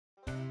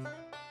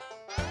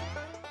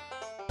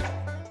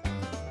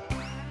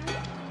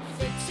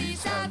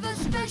Fixie's have a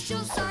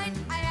special sign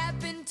I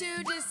happen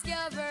to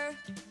discover.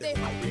 They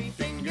hold 3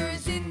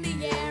 fingers in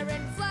the air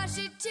and flash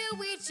it to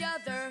each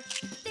other.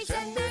 They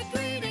send their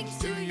greetings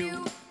to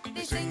you,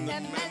 they sing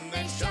them and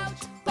they shout.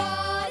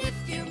 But if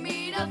you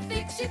meet a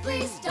Fixie,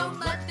 please don't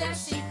let their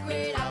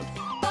secret out.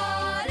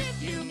 But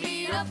if you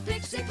meet a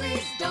Fixie,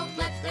 please don't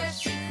let their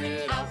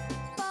secret out.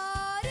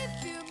 But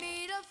if you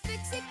meet a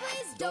Fixie,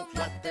 please don't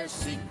let their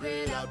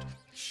secret out.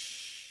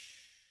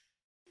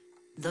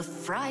 The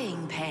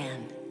frying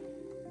pan.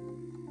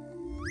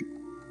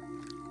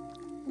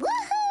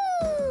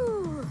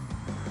 Woohoo!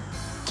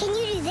 Can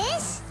you do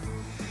this?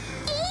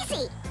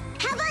 Easy!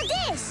 How about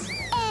this?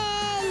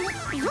 And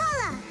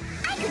voila!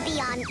 I could be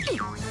on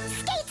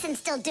skates and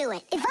still do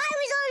it. If I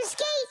was on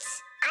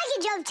skates, I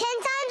could jump 10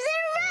 times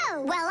in a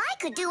row. Well, I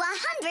could do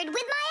 100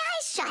 with my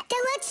eyes shut.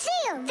 Then let's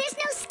see 'em. There's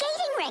no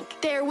skating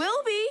rink. There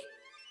will be.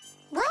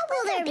 What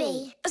will there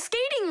be? A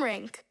skating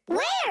rink.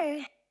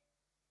 Where?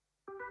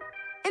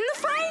 In the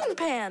frying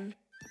pan.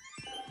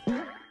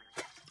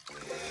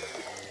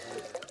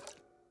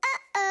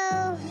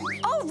 Uh-oh.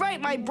 All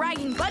right, my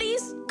bragging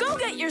buddies, go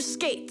get your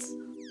skates.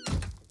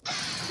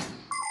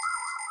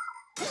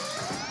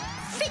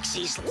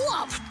 Fixies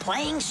love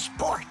playing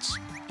sports.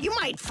 You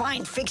might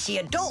find Fixie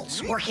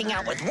adults working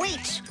out with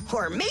weights,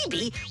 or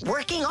maybe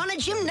working on a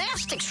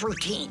gymnastics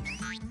routine.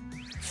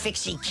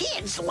 Fixie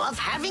kids love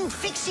having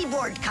Fixie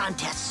board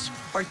contests,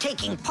 or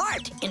taking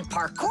part in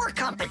parkour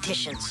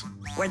competitions,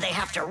 where they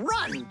have to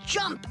run,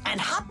 jump, and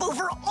hop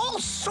over all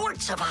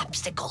sorts of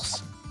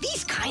obstacles.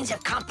 These kinds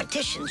of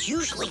competitions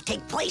usually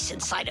take place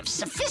inside of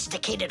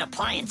sophisticated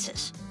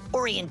appliances.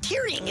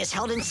 Orienteering is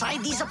held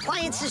inside these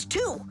appliances,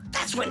 too.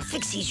 That's when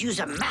Fixies use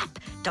a map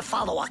to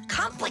follow a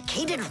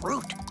complicated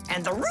route.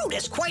 And the route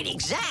is quite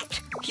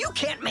exact. You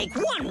can't make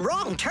one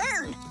wrong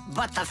turn.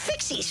 But the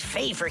Fixies'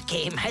 favorite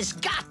game has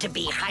got to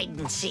be hide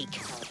and seek.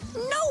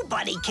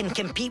 Nobody can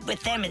compete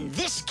with them in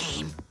this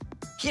game.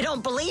 You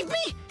don't believe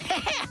me?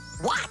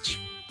 Watch.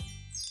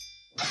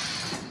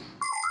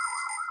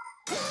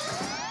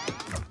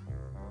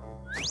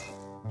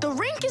 The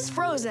rink is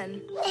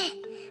frozen.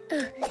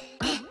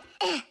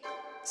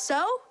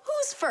 So,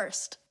 who's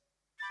first?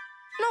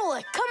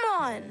 Nolik, come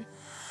on.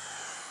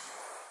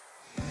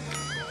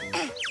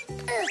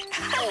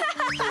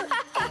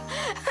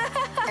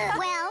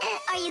 Well,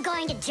 are you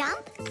going to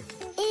jump?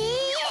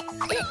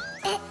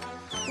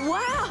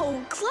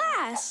 Wow,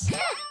 class.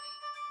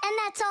 And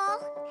that's all?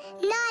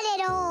 Not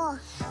at all.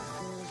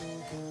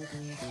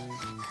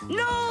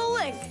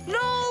 Nolik,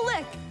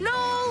 Nolik,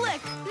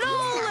 Nolik, He's not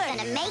Nolik.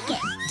 gonna make it.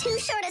 Too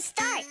short a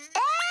start.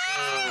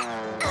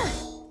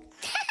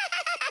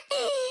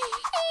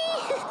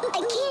 I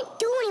can't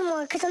do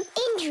anymore because I'm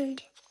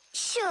injured.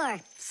 Sure.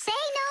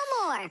 Say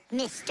no more,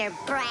 Mr.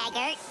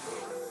 Braggart.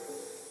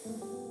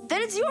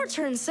 Then it's your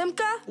turn,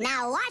 Simka.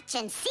 Now watch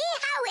and see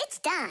how it's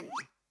done.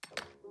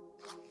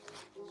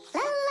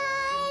 La la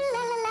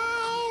la la la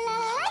la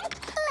la.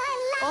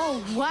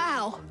 Oh,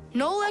 wow.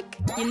 Nolik,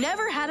 you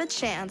never had a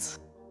chance.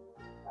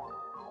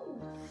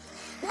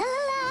 La la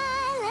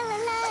la la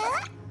la.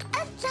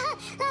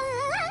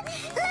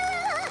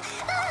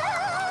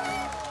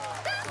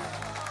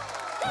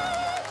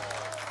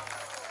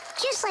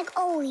 Just like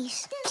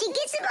always. She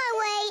gets in my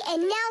way,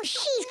 and now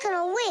she's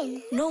gonna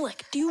win.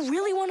 Nolik, do you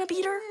really want to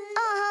beat her?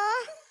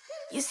 Uh-huh.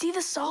 You see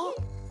the salt?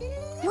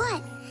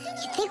 What?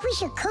 You think we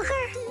should cook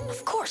her?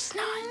 Of course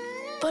not.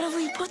 But if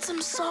we put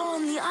some salt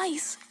on the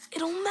ice,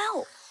 it'll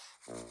melt.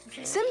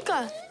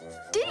 Simka,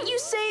 didn't you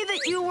say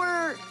that you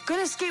were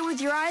gonna skate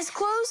with your eyes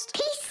closed?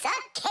 Piece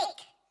of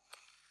cake.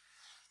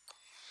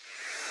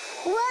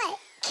 What?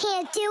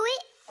 Can't do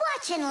it?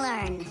 Watch and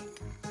learn.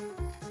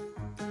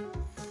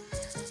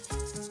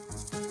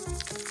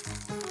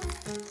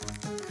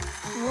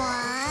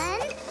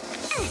 One.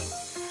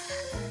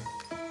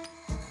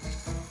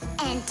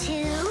 And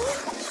two.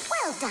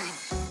 Well done.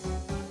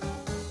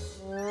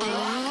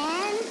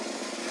 And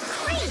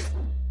three.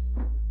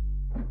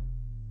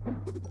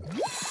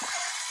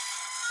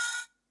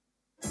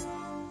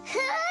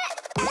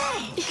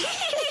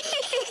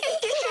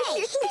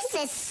 Hey, this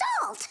is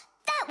salt.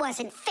 That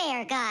wasn't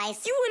fair,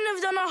 guys. You wouldn't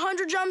have done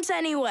 100 jumps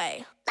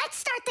anyway. Let's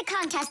start the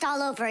contest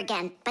all over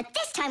again, but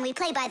this time we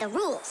play by the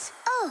rules.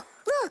 Oh,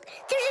 look,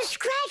 there's a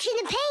scratch in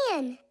the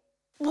pan.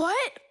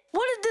 What?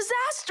 What a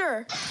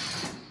disaster!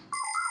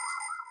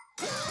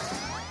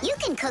 You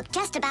can cook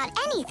just about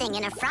anything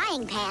in a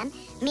frying pan.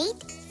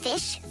 Meat,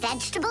 fish,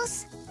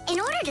 vegetables. In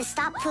order to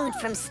stop food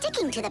from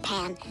sticking to the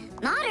pan,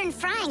 modern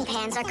frying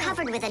pans are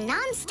covered with a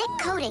non-stick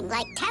coating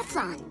like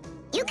Teflon.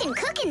 You can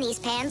cook in these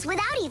pans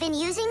without even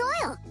using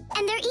oil,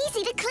 and they're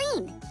easy to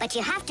clean. But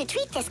you have to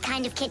treat this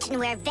kind of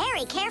kitchenware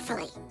very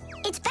carefully.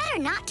 It's better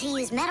not to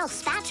use metal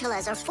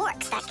spatulas or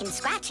forks that can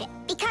scratch it,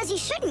 because you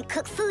shouldn't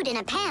cook food in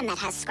a pan that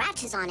has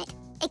scratches on it.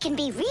 It can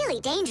be really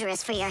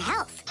dangerous for your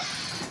health.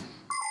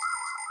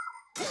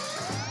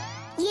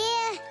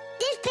 Yeah,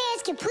 this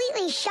pan's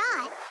completely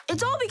shot.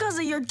 It's all because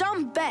of your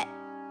dumb bet.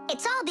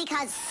 It's all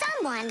because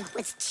someone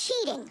was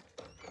cheating.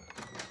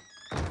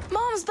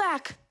 Mom's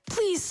back.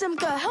 Please,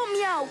 Simka, help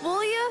me out,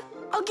 will ya?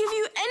 I'll give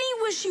you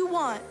any wish you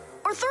want.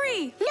 Or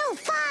 3. No,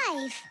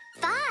 5.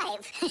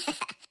 5?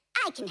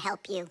 I can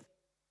help you.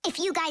 If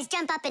you guys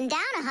jump up and down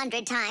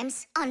 100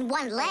 times on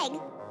one leg.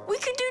 We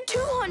could do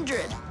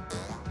 200.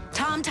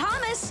 Tom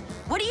Thomas,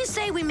 what do you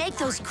say we make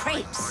those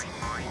crepes?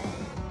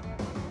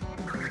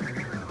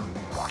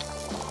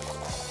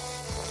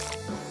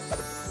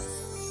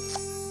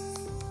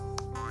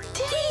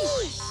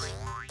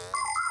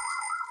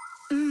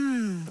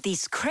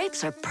 These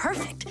crepes are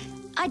perfect.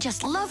 I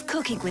just love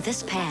cooking with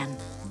this pan.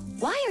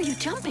 Why are you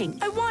jumping?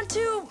 I want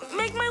to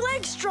make my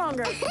legs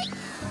stronger.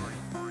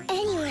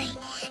 Anyway,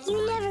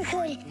 you never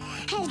could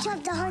have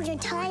jumped 100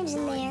 times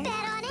in there. Bet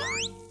on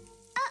it?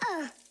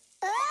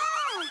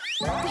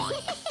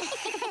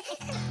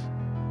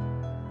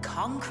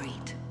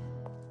 Concrete.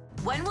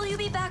 When will you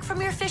be back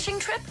from your fishing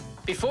trip?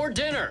 Before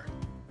dinner.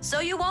 So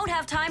you won't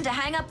have time to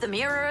hang up the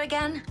mirror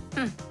again?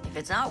 If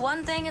it's not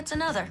one thing, it's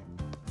another.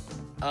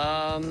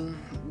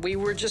 We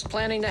were just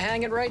planning to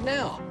hang it right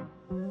now.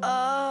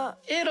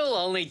 It'll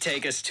only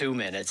take us 2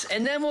 minutes,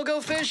 and then we'll go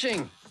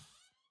fishing.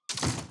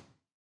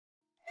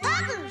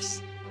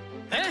 Papoose!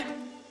 Huh?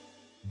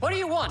 What do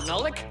you want,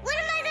 Nolik? When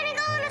am I gonna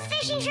go on a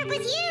fishing trip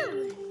with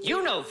you?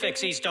 You know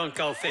Fixies don't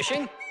go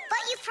fishing.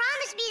 But you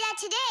promised me that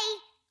today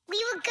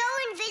we would go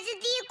and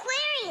visit the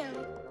aquarium.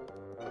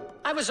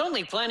 I was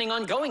only planning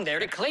on going there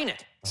to clean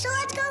it. So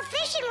let's go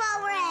fishing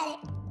while we're at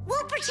it.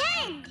 We'll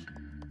pretend.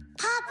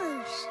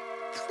 Papoose,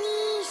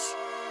 please.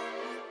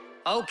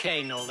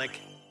 Okay, Nolik,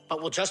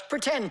 but we'll just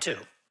pretend to.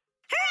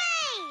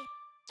 Hooray!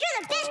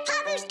 You're the best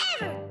Papoose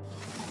ever!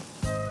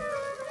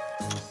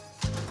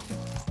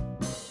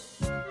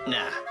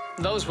 Nah,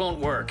 those won't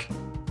work.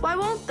 Why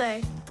won't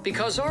they?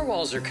 Because our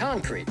walls are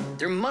concrete.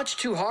 They're much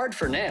too hard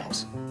for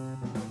nails.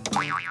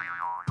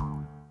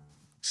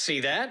 See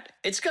that?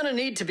 It's gonna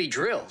need to be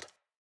drilled.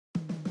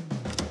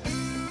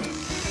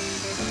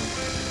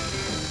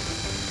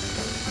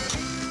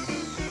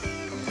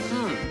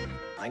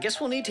 I guess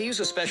we'll need to use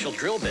a special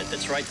drill bit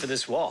that's right for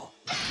this wall.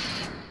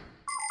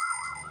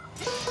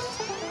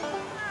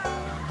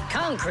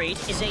 Concrete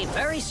is a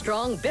very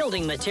strong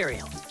building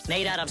material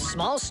made out of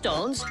small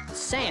stones,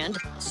 sand,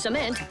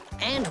 cement,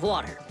 and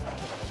water.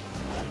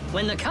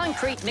 When the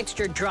concrete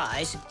mixture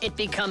dries, it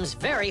becomes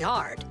very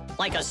hard,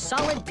 like a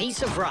solid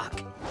piece of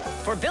rock.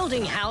 For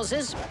building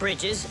houses,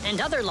 bridges,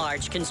 and other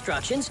large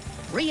constructions,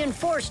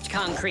 reinforced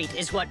concrete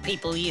is what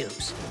people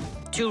use.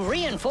 To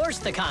reinforce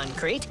the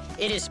concrete,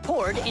 it is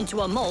poured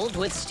into a mold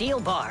with steel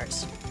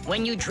bars.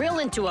 When you drill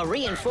into a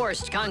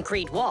reinforced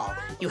concrete wall,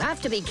 you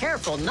have to be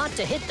careful not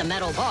to hit the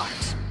metal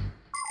bars.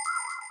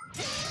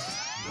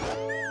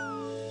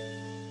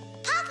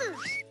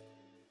 Papoose!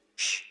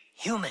 Shh,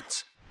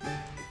 humans.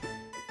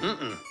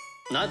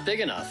 Not big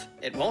enough.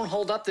 It won't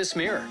hold up this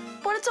mirror.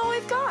 But it's all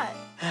we've got.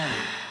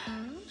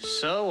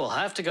 So we'll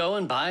have to go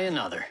and buy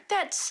another.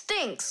 That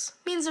stinks.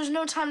 Means there's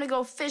no time to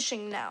go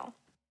fishing now.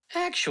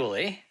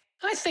 Actually,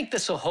 I think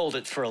this will hold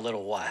it for a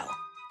little while.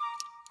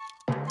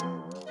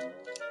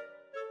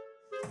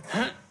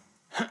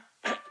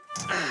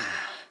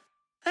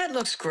 That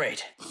looks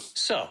great.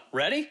 So,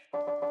 ready?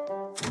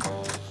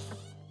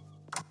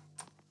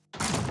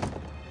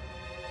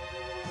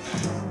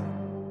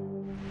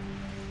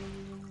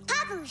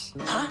 Papoose!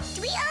 Huh?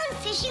 Do we own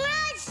fishing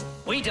rods?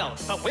 We don't,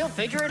 but we'll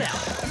figure it out.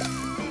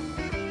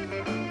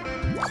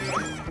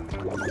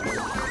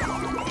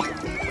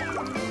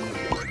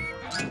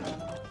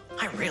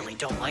 I really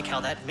don't like how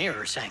that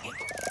mirror's hanging.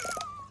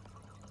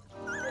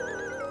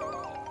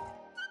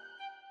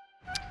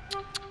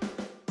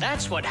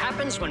 That's what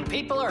happens when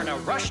people are in a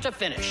rush to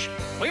finish.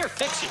 We're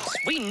Fixies.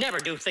 We never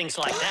do things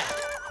like that.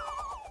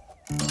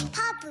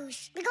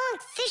 Papoose, we going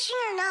fishing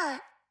or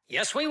not?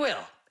 Yes, we will,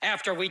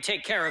 after we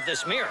take care of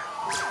this mirror.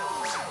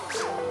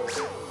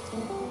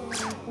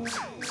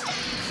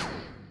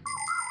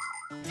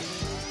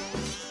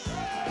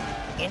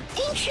 In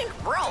ancient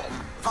Rome,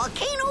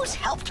 volcanoes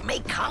helped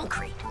make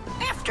concrete.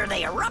 After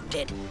they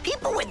erupted,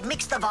 people would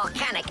mix the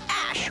volcanic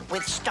ash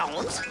with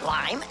stones,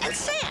 lime, and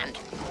sand.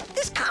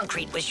 This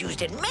concrete was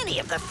used in many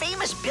of the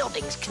famous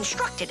buildings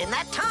constructed in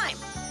that time.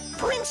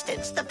 For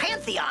instance, the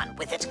Pantheon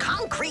with its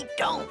concrete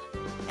dome.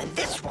 And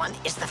this one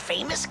is the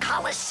famous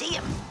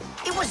Colosseum.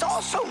 It was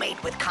also made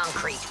with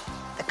concrete.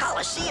 The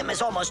Colosseum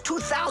is almost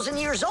 2,000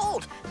 years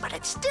old, but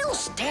it's still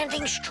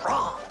standing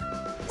strong.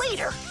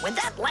 Later, when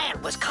that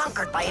land was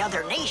conquered by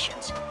other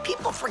nations,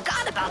 people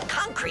forgot about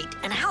concrete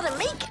and how to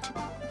make it.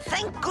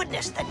 Thank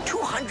goodness that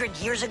 200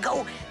 years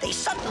ago, they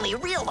suddenly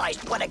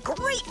realized what a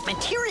great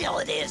material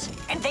it is,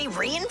 and they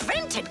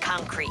reinvented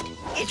concrete.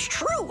 It's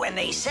true when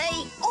they say,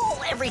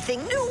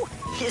 everything new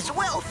is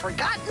well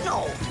forgotten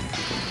old.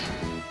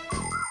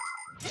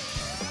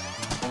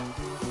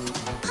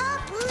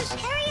 Papoose,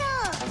 hurry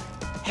up!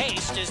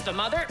 Haste is the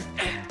mother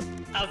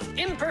of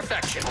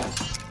imperfection.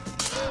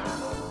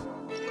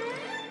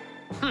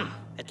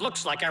 It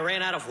looks like I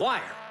ran out of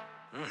wire.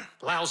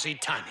 Lousy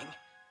timing.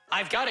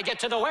 I've got to get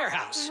to the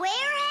warehouse.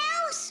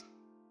 Warehouse?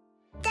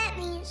 That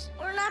means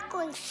we're not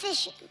going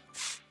fishing.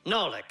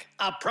 Nolik,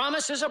 a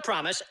promise is a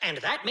promise, and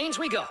that means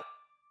we go.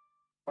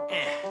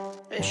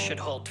 This should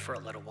hold for a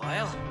little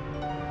while.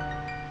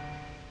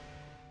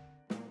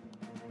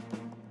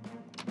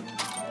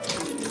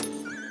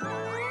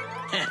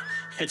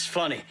 It's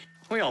funny.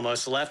 We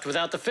almost left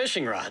without the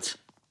fishing rods.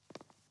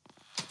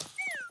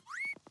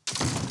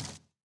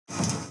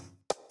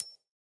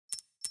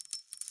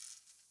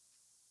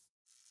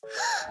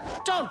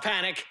 Don't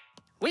panic.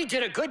 We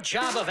did a good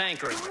job of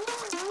anchoring.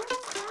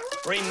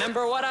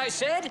 Remember what I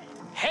said?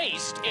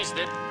 Haste is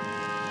the...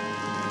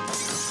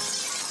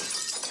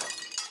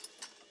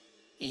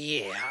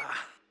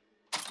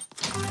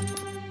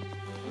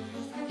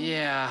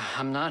 Yeah,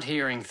 I'm not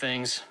hearing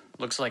things.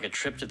 Looks like a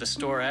trip to the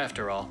store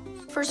after all.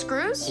 For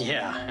screws?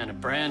 Yeah, and a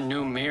brand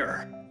new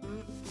mirror.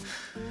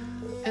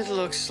 It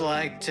looks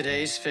like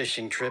today's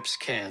fishing trip's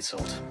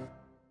canceled.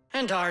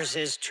 And ours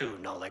is too,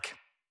 Nolik.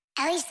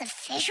 At least the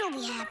fish will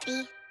be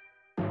happy.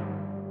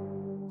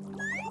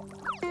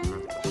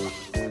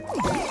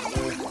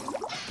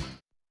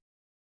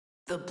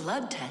 The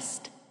blood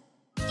test.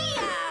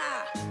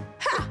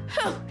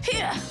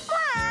 Here.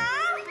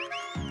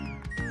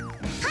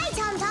 Hi,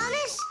 Tom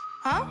Thomas.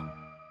 Huh?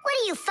 What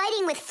are you,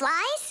 fighting with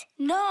flies?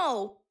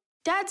 No.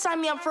 Dad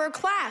signed me up for a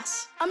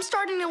class. I'm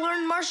starting to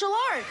learn martial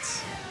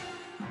arts.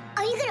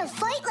 Are you gonna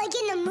fight like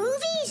in the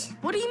movies?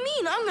 What do you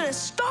mean? I'm gonna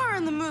star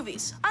in the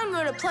movies. I'm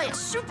gonna play a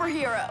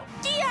superhero.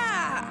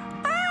 Yeah!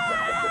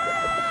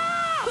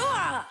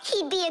 Ah!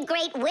 He'd be a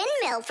great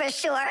windmill for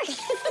sure.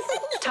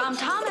 Tom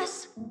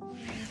Thomas.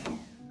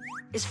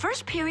 Is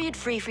first period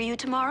free for you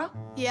tomorrow?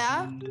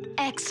 Yeah?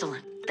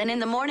 Excellent. Then in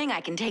the morning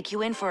I can take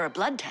you in for a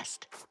blood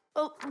test.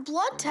 Oh,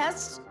 blood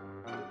tests?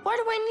 Why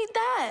do I need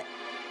that?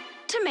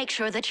 To make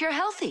sure that you're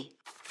healthy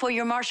for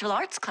your martial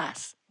arts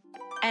class.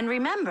 And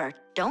remember,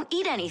 don't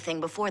eat anything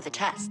before the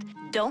test.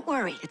 Don't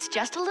worry, it's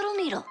just a little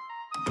needle.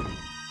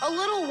 A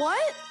little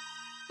what?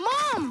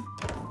 Mom!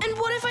 And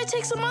what if I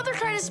take some other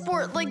kind of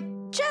sport, like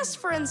chess,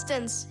 for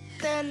instance?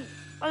 Then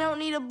I don't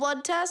need a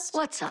blood test?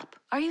 What's up?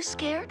 Are you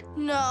scared?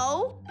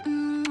 No.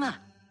 Mwah.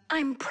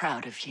 I'm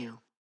proud of you.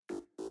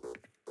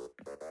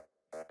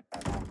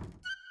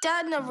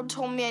 Dad never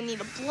told me I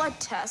need a blood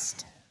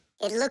test.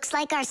 It looks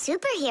like our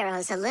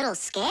superhero's a little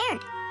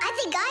scared. I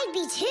think I'd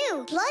be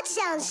too. Blood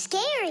sounds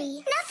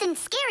scary. Nothing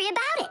scary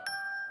about it.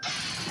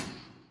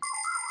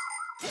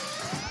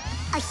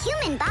 A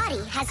human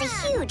body has a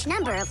huge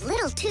number of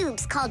little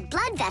tubes called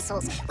blood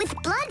vessels with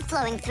blood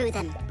flowing through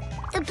them.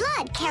 The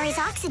blood carries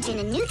oxygen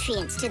and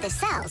nutrients to the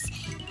cells,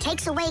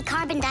 takes away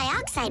carbon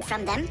dioxide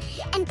from them,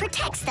 and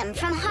protects them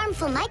from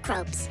harmful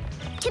microbes.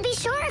 To be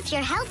sure if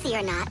you're healthy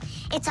or not,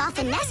 it's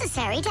often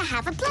necessary to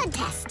have a blood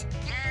test.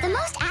 The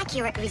most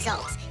accurate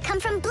results come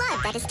from blood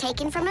that is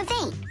taken from a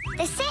vein.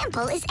 The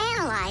sample is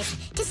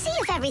analyzed to see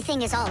if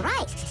everything is all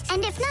right,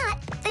 and if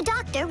not, the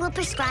doctor will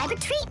prescribe a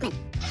treatment.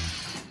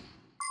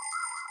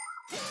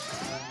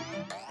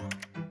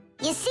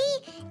 You see,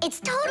 it's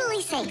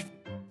totally safe.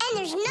 And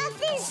there's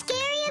nothing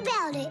scary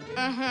about it.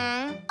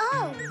 Mm-hmm.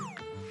 Oh.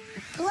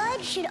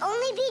 Blood should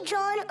only be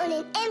drawn on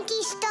an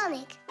empty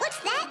stomach. What's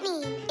that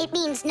mean? It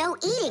means no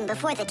eating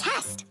before the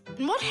test.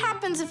 And what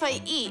happens if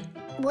I eat?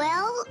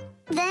 Well,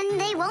 then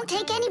they won't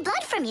take any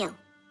blood from you.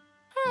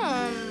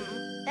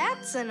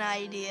 That's an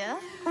idea.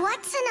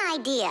 What's an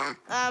idea?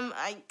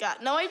 I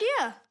got no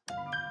idea.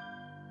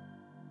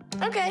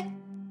 Okay,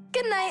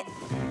 good night.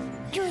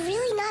 You're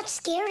really not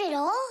scared at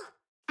all?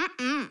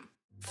 Mm-mm.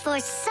 For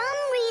some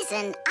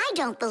reason, I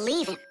don't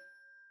believe him.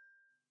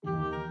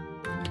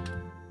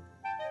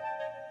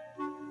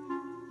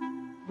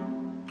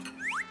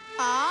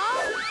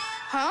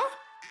 Huh?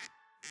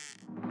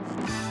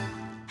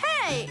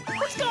 Hey,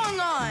 what's going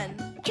on?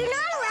 You're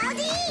not allowed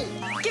to eat.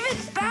 Give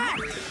it back.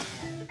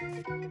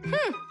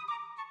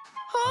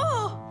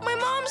 Oh, my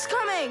mom's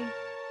coming.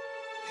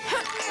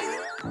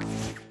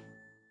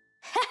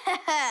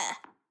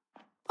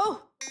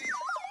 Oh.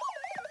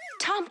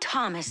 Tom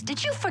Thomas,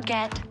 did you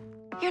forget?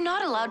 You're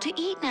not allowed to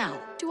eat now.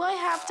 Do I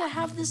have to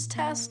have this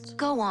test?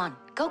 Go on.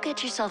 Go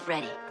get yourself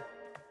ready.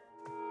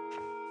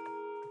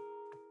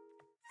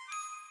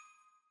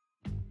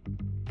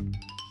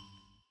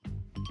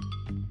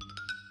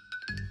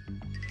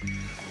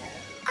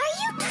 Are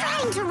you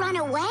trying to run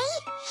away?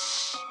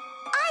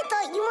 I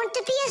thought you wanted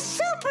to be a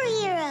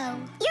superhero.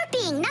 You're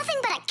being nothing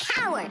but a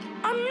coward.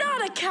 I'm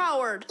not a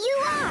coward.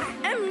 You are.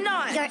 I'm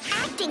not. You're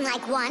acting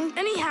like one.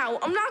 Anyhow,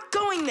 I'm not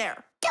going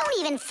there. Don't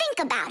even think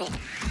about it.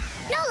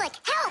 Nolik,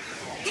 help!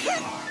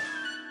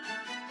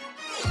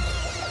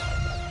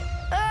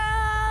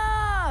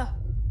 Ah!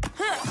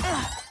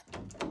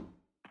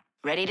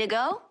 Ready to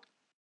go?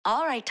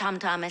 All right, Tom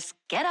Thomas,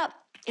 get up.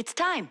 It's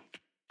time.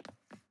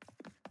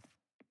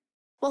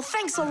 Well,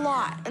 thanks a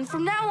lot. And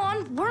from now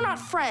on, we're not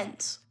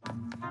friends.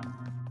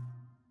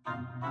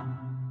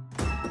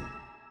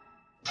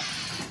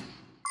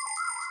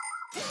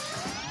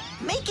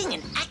 Making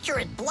an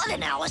accurate blood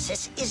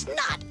analysis is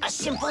not a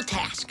simple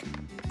task.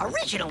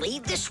 Originally,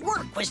 this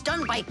work was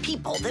done by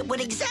people that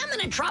would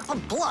examine a drop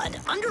of blood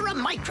under a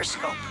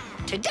microscope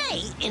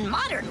Today, in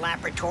modern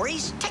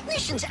laboratories,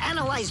 technicians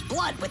analyze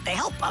blood with the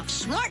help of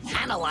smart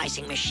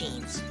analyzing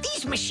machines.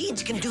 These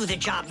machines can do the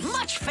job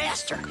much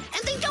faster,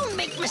 and they don't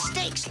make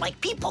mistakes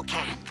like people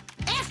can.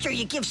 After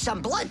you give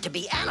some blood to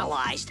be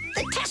analyzed,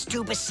 the test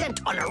tube is sent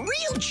on a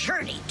real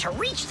journey to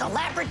reach the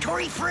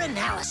laboratory for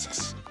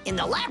analysis. In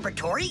the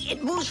laboratory,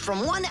 it moves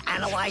from one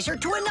analyzer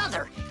to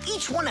another,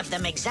 each one of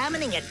them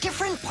examining a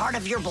different part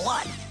of your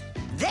blood.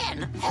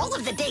 Then, all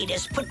of the data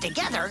is put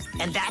together,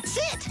 and that's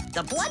it.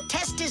 The blood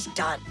test is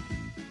done.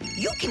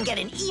 You can get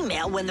an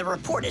email when the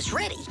report is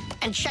ready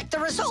and check the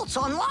results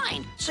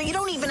online, so you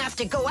don't even have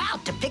to go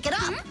out to pick it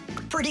up.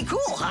 Pretty cool,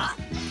 huh?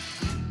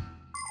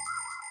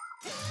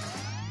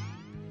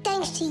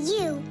 Thanks to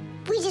you,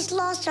 we just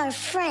lost our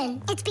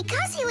friend. It's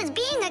because he was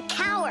being a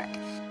coward.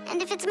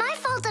 And if it's my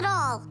fault at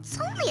all, it's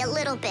only a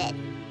little bit.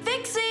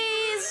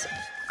 Fixies!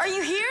 Are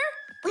you here?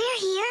 We're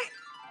here.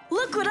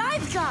 Look what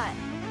I've got!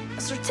 A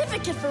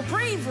certificate for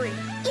bravery.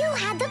 You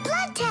had the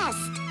blood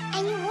test,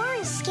 and you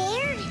weren't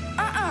scared?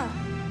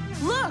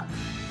 Look!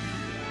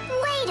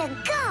 Way to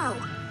go!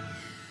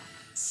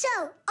 So,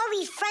 are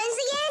we friends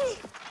again?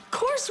 Of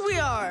course we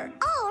are!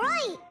 All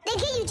right. Then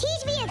can you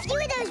teach me a few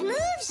of those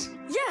moves?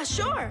 Yeah,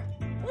 sure.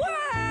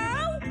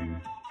 Wow!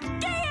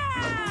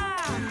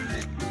 Yeah!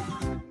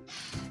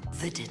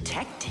 The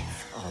detective.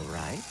 All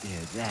right,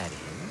 there that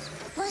is.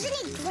 Wasn't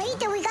it great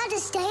that we got to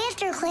stay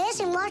after class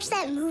and watch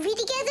that movie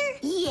together?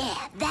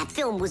 Yeah, that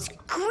film was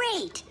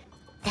great.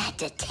 That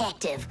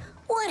detective,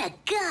 what a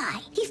guy.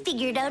 He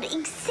figured out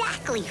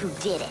exactly who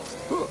did it.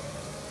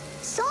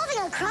 Solving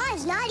a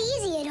crime's not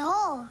easy at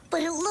all.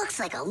 But it looks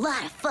like a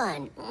lot of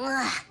fun.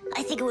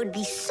 I think it would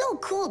be so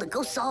cool to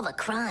go solve a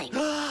crime.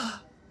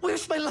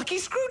 Where's my lucky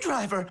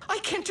screwdriver? I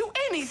can't do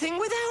anything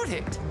without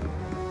it.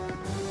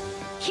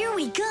 Here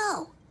we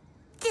go.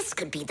 This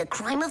could be the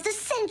crime of the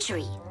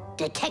century.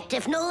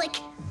 Detective Nolik,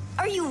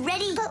 are you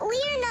ready? But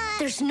we're not...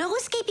 There's no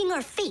escaping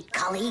our fate,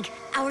 colleague.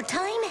 Our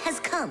time has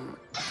come.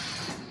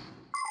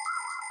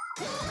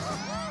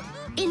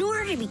 In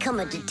order to become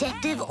a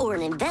detective or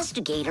an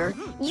investigator,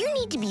 you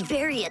need to be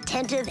very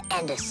attentive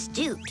and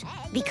astute.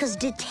 Because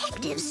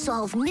detectives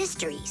solve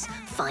mysteries,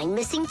 find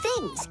missing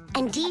things,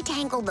 and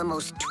detangle the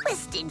most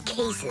twisted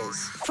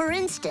cases. For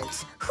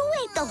instance, who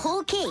ate the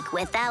whole cake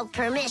without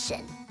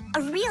permission?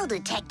 A real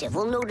detective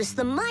will notice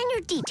the minor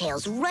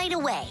details right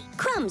away.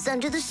 Crumbs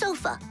under the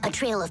sofa, a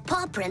trail of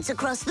paw prints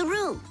across the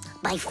room.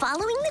 By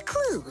following the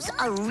clues,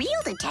 a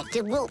real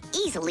detective will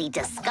easily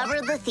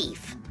discover the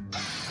thief.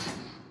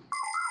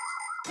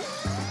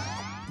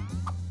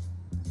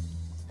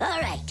 All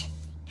right,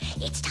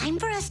 it's time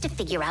for us to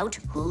figure out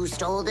who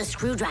stole the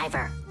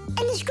screwdriver. And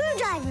the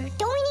screwdriver,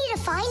 don't we need to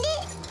find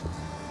it?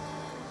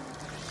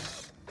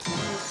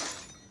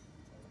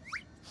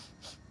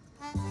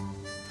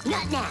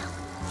 Not now.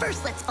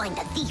 First, let's find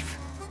the thief.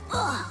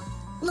 Oh,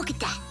 look at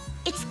that.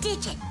 It's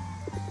Digit.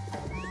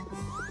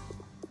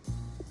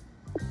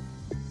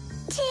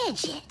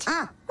 Digit?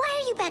 Why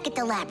are you back at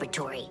the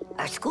laboratory?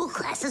 Our school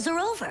classes are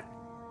over.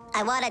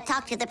 I want to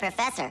talk to the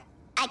professor.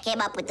 I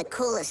came up with the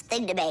coolest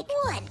thing to make.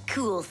 What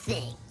cool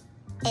thing?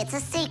 It's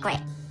a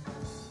secret.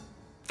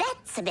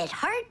 That's a bit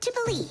hard to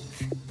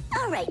believe.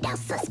 All right now,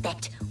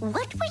 suspect.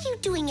 What were you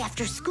doing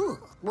after school?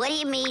 What do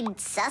you mean,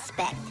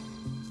 suspect?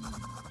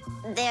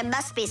 There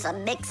must be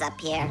some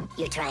mix-up here.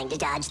 You're trying to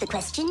dodge the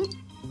question?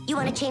 You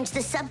want to change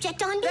the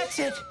subject on me? That's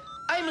it.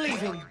 I'm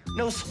leaving.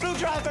 No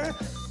screwdriver,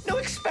 no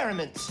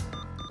experiments.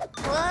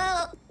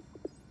 Well,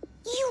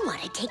 you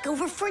want to take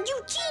over for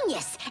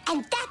Eugenius,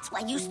 and that's why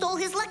you stole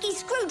his lucky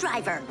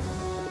screwdriver.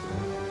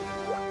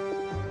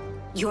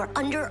 You're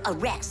under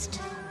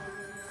arrest.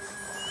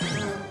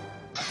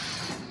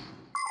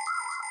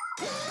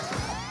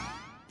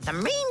 The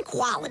main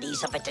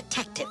qualities of a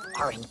detective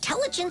are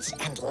intelligence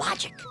and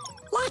logic.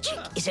 Logic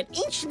is an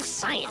ancient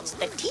science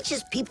that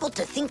teaches people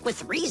to think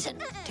with reason,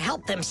 to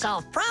help them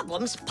solve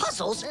problems,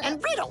 puzzles,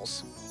 and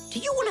riddles. Do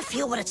you want to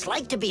feel what it's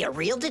like to be a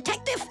real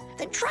detective?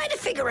 Then try to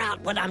figure out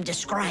what I'm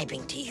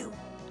describing to you.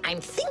 I'm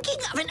thinking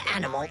of an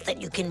animal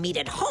that you can meet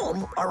at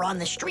home or on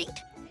the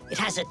street. It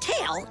has a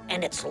tail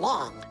and it's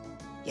long.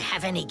 You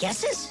have any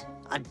guesses?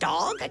 A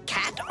dog, a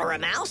cat, or a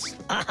mouse?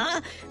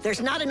 There's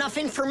not enough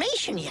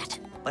information yet.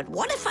 But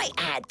what if I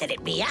add that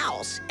it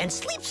meows and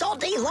sleeps all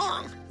day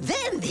long?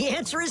 Then the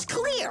answer is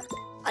clear.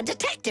 A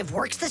detective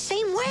works the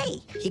same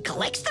way. He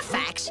collects the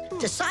facts,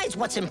 decides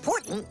what's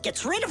important,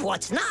 gets rid of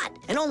what's not,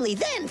 and only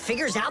then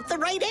figures out the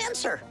right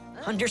answer.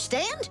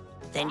 Understand?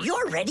 Then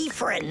you're ready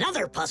for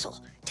another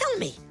puzzle. Tell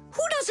me,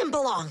 who doesn't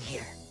belong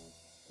here?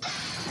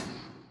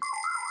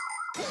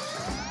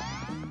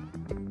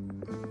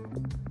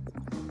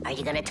 Are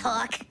you gonna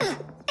talk?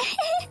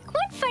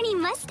 What funny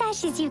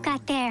mustaches you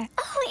got there.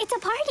 Oh, it's a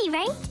party,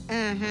 right?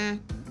 Mm-hmm.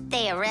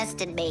 They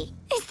arrested me.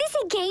 Is this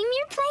a game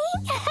you're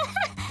playing?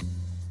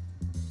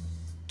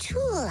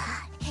 Tula,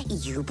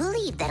 you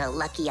believe that a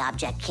lucky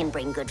object can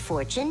bring good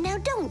fortune, now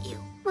don't you?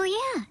 Well,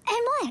 yeah.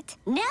 And what?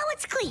 Now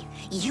it's clear.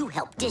 You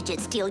helped Digit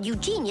steal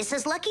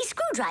Eugenius's lucky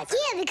screwdriver.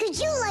 Yeah, because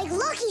you like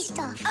lucky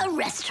stuff.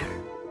 Arrest her.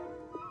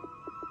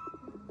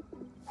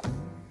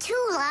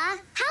 Tula,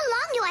 how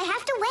long do I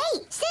have to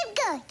wait?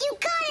 Simka, you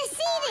gotta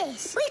see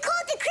this. We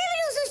caught the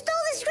criminals who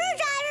stole the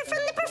screwdriver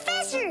from the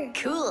professor.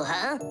 Cool,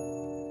 huh?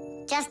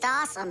 Just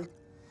awesome.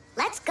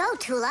 Let's go,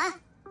 Tula.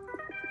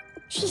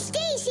 She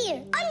stays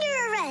here,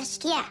 under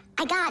arrest. Yeah,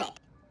 I got it.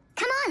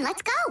 Come on,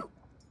 let's go.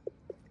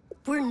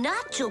 We're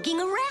not joking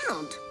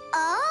around.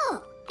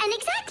 Oh, and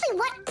exactly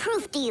what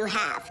proof do you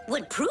have?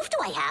 What proof do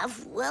I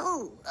have?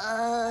 Well,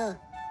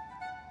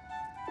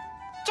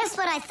 Just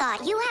what I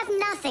thought. You have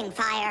nothing,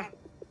 Fire.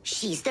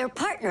 she's their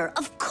partner,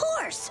 of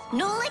course.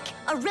 Nolik,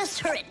 arrest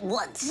her at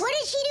once. What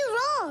did she do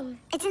wrong?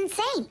 It's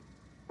insane.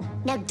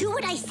 Now do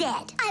what I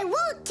said. I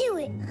won't do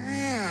it.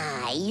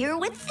 Ah, you're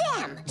with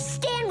them.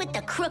 Stand with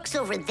the crooks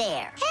over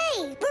there.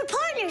 Hey, we're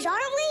partners,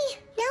 aren't we?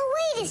 Now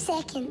wait a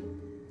second.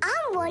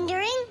 I'm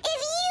wondering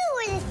if you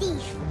were the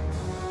thief.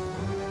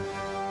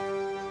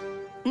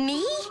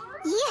 Me?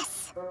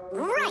 Yes,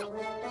 right.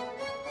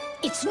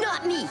 It's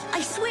not me,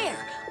 I swear.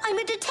 I'm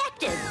a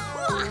detective.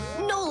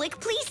 Nolik,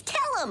 please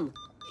tell him.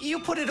 You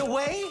put it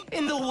away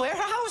in the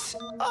warehouse?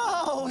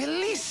 Oh,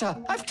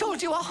 Elisa, I've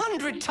told you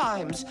 100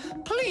 times.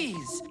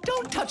 Please,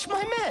 don't touch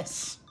my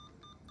mess.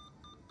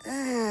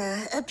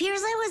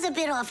 Appears I was a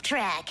bit off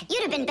track.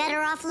 You'd have been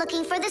better off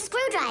looking for the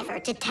screwdriver,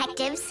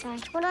 detectives.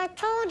 That's what I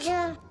told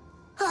you.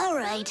 All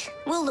right,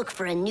 we'll look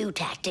for a new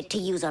tactic to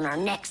use on our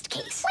next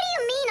case. What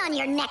do you mean on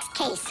your next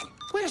case?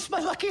 Where's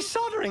my lucky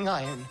soldering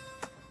iron?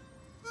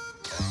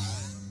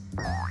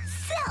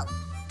 So,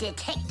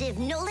 Detective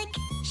Nolik,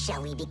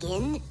 shall we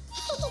begin?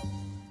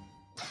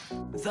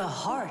 The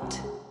heart.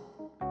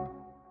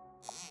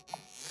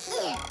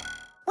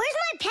 Where's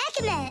my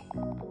packing mat?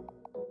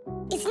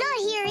 It's not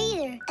here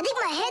either. I think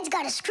my head's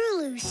got a screw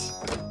loose.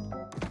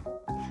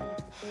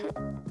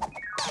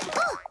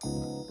 Oh!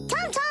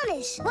 Tom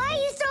Thomas, why are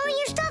you throwing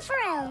your stuff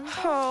around?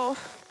 Oh,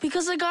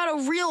 because I got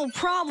a real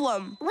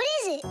problem. What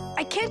is it?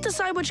 I can't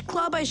decide which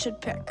club I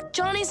should pick.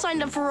 Johnny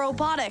signed up for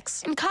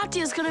robotics, and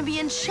Katya's gonna be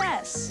in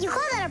chess. You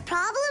call that a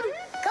problem?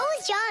 Go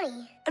with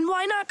Johnny. And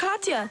why not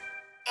Katya?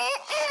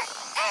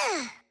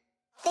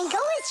 Then go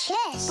with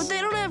chess. But they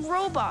don't have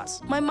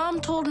robots. My mom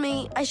told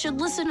me I should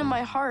listen to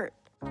my heart.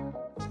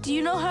 Do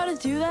you know how to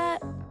do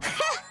that?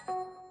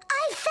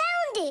 I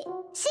found it.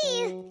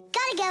 See you.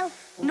 Gotta go.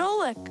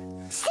 Nolik.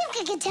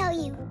 Simka can tell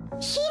you.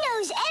 She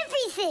knows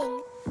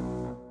everything.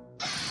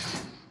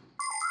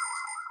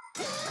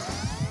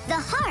 The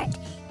heart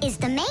is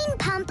the main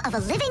pump of a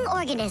living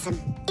organism.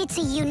 It's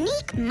a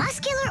unique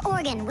muscular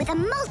organ with a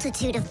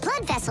multitude of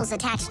blood vessels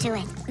attached to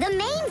it. The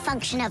main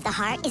function of the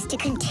heart is to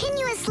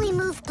continuously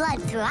move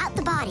blood throughout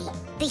the body.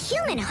 The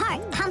human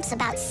heart pumps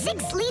about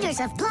 6 liters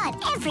of blood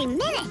every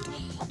minute,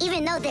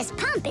 even though this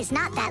pump is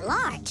not that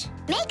large.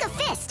 Make a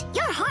fist.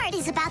 Your heart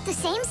is about the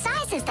same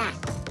size as that.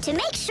 To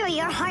make sure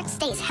your heart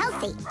stays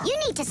healthy, you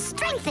need to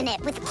strengthen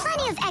it with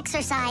plenty of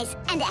exercise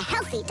and a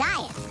healthy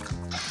diet.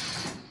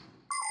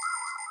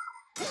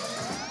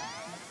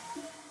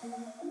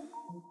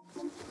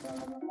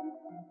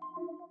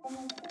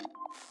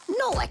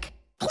 Nolik,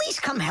 please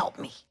come help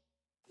me.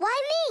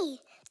 Why me?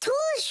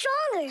 Tula's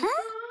stronger.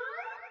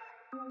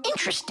 Huh?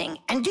 Interesting.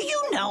 And do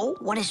you know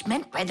what is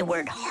meant by the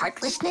word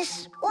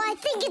heartlessness? Well, I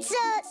think it's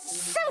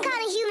some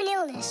kind of human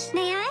illness.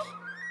 May I?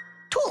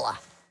 Tula.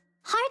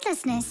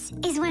 Heartlessness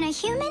is when a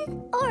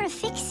human or a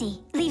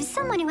fixie leaves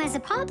someone who has a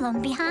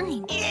problem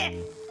behind.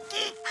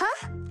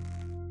 Huh?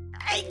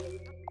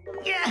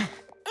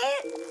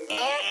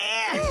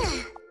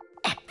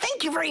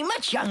 Thank you very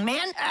much, young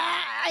man.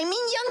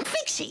 Young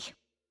Fixie.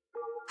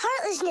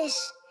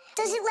 Heartlessness.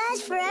 Does it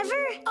last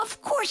forever?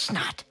 Of course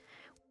not.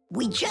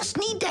 We just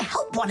need to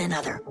help one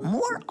another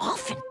more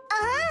often.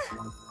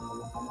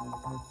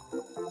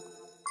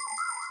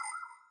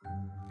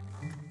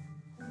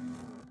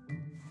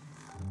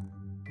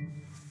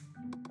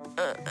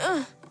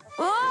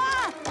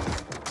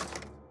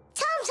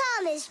 Tom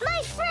Thomas,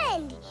 my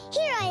friend.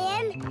 Here I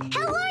am.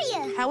 How are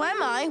you? How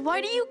am I?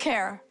 Why do you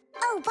care?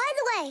 Oh, by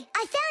the way,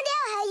 I found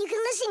out how you can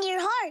listen to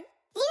your heart.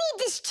 You need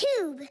this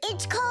tube.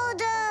 It's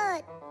called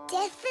a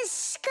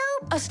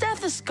stethoscope. A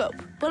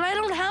stethoscope, but I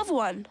don't have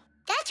one.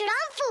 That's what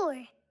I'm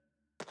for.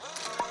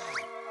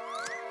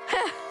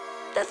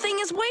 That thing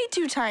is way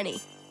too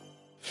tiny.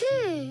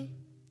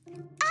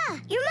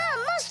 Your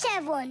mom must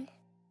have one.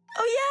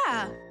 Oh,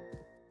 yeah.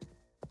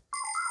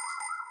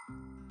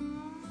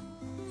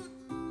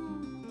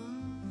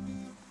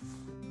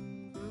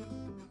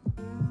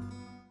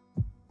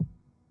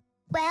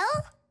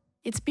 Well?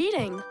 It's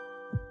beating.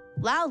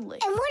 Loudly.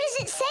 And what is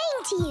it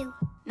saying to you?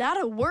 Not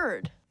a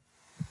word.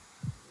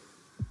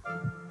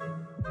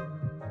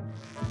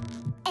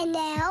 And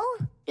now?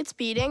 It's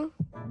beating.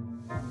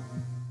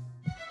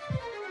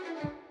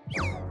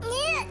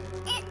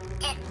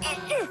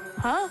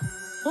 Huh?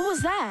 What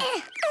was that?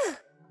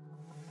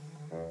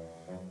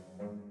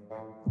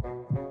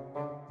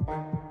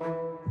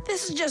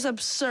 This is just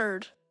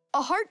absurd.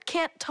 A heart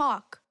can't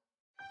talk.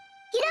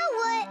 You know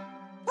what?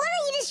 Why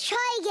don't you just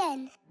try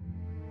again?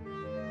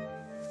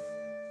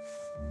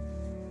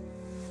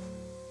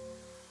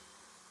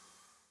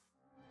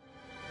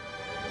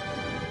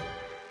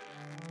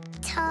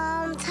 Tom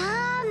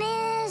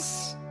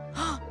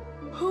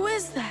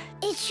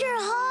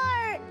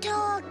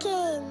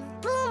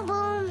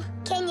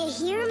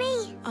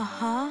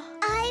Huh?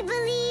 I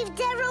believe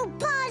that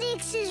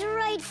robotics is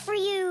right for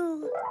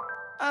you.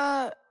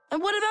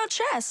 And what about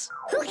chess?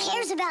 Who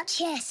cares about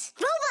chess?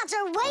 Robots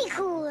are way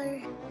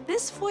cooler.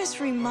 This voice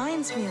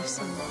reminds me of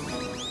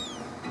someone.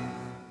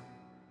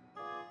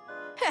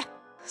 Heh,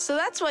 so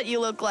that's what you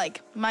look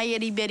like, my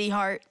itty-bitty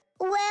heart.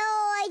 Well,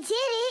 I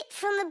did it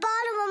from the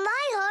bottom of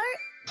my heart.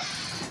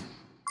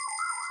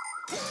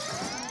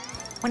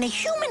 When a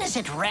human is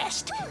at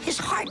rest, his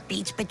heart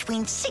beats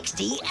between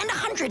 60 and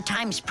 100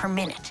 times per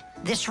minute.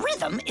 This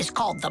rhythm is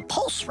called the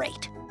pulse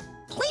rate.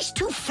 Place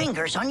 2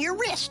 fingers on your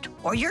wrist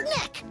or your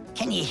neck.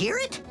 Can you hear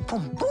it?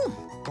 Boom, boom,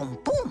 boom,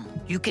 boom.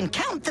 You can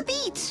count the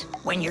beats.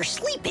 When you're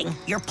sleeping,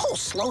 your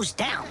pulse slows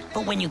down.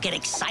 But when you get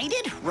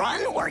excited,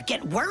 run, or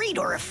get worried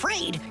or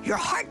afraid, your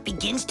heart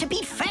begins to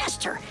beat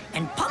faster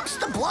and pumps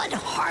the blood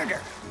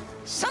harder.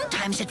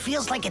 Sometimes it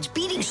feels like it's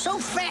beating so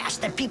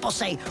fast that people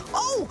say,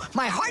 "Oh,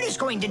 my heart is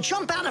going to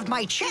jump out of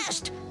my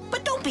chest."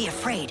 But don't be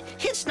afraid,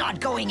 it's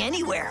not going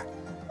anywhere.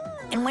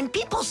 And when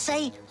people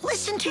say,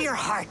 "Listen to your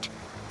heart,"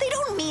 they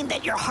don't mean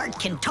that your heart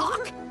can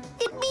talk.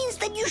 It means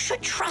that you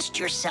should trust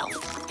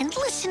yourself and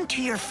listen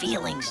to your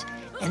feelings.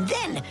 And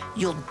then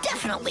you'll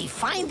definitely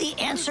find the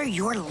answer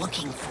you're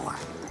looking for.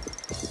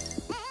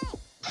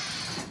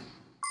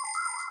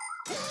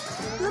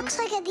 Looks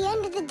like at the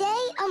end of the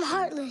day, I'm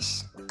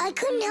heartless. I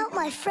couldn't help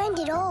my friend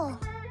at all.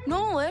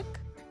 Nolik,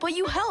 but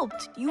you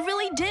helped. You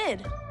really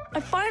did. I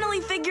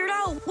finally figured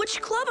out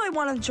which club I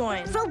want to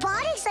join.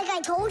 Robotics, like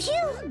I told you?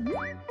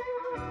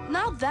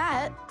 Not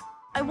that.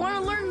 I want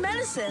to learn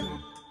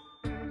medicine.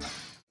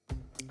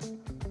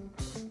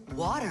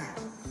 Water.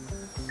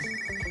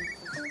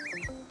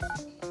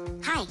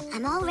 Hi,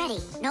 I'm all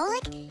ready.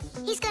 Nolik,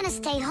 he's gonna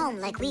stay home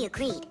like we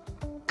agreed.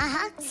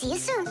 Uh-huh, see you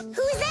soon.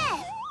 Who's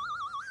that?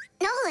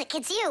 Nolik,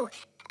 it's you.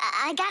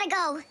 I gotta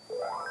go.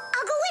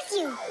 I'll go with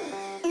you.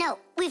 No,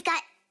 we've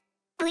got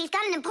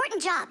an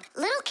important job.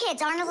 Little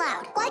kids aren't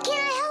allowed. Why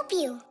can't I help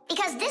you?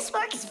 Because this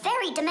work is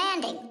very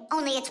demanding,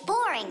 only it's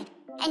boring.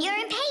 And you're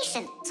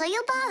impatient, so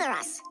you'll bother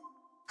us.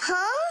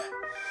 Huh?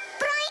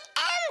 But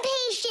I am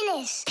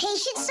patientest.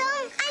 Patient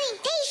some? I mean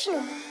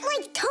patient.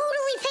 Like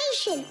totally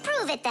patient.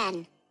 Prove it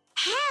then.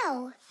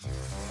 How?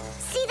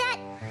 See that,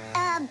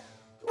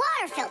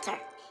 water filter?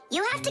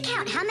 You have to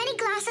count how many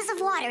glasses of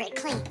water it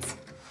cleans.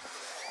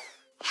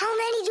 How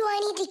many do I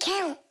need to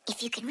count?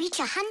 If you can reach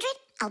 100,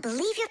 I'll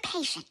believe you're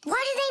patient.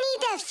 Why do they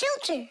need that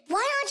filter?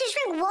 Why not just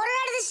drink water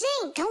out of the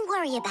sink? Don't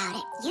worry about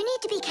it. You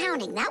need to be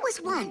counting. That was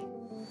 1.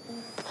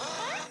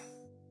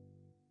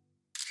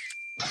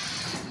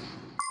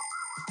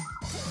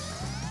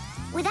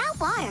 Without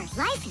water,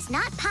 life is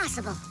not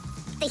possible.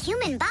 The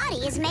human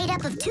body is made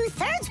up of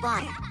 2/3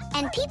 water,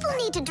 and people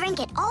need to drink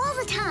it all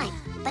the time,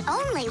 but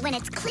only when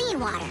it's clean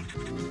water.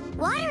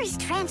 Water is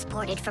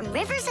transported from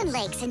rivers and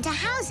lakes into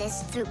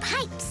houses through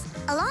pipes.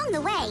 Along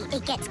the way,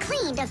 it gets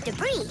cleaned of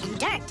debris and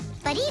dirt.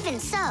 But even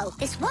so,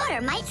 this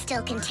water might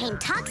still contain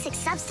toxic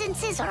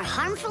substances or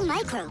harmful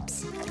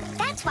microbes.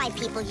 That's why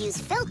people use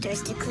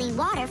filters to clean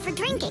water for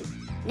drinking.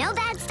 No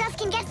bad stuff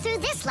can get through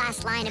this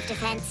last line of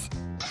defense.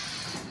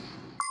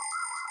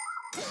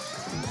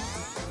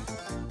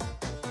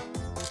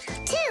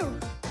 2.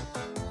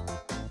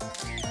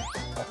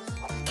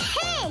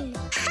 10.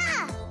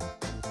 Ha!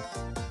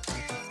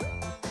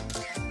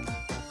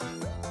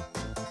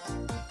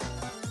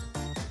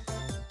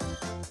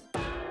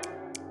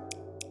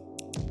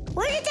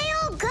 Where did they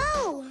all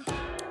go?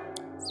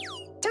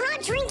 They're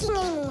not drinking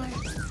anymore.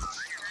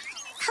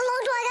 How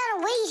long do I gotta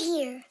wait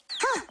here?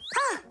 Huh.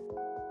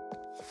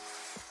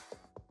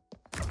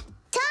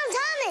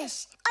 Thomas,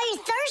 are you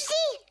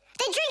thirsty?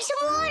 Then drink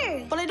some water.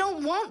 But I don't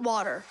want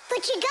water.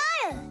 But you gotta.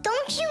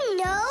 Don't you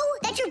know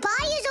that your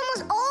body is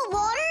almost all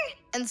water?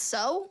 And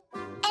so?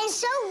 And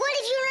so what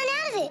if you run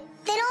out of it?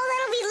 Then all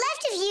that'll be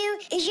left of you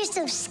is just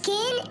some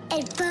skin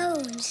and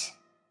bones.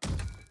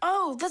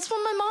 Oh, that's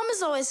what my mom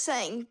is always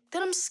saying,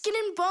 that I'm skin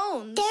and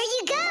bones. There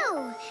you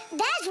go.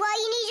 That's why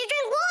you need to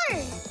drink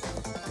water.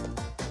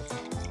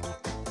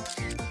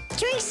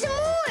 Drink some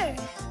more.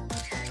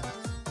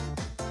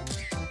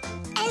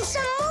 And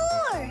some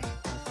more.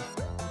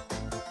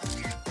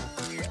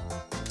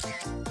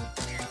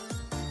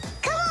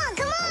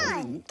 Come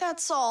on.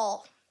 That's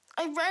all.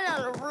 I ran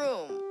out of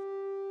room.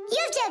 You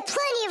have to have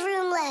plenty of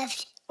room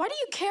left. Why do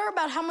you care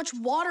about how much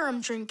water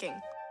I'm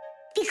drinking?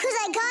 Because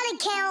I gotta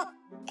count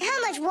how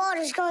much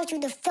water's going through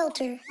the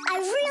filter. I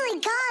really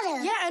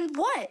gotta. Yeah, and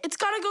what? It's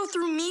gotta go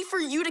through me for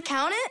you to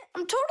count it?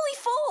 I'm totally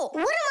full.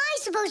 What am I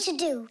supposed to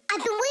do?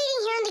 I've been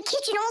waiting here in the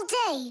kitchen all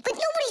day, but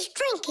nobody's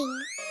drinking.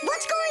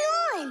 What's going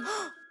on?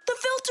 The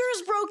filter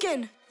is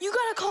broken. You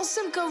gotta call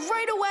Simka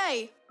right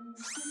away.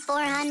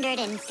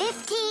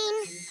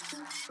 415,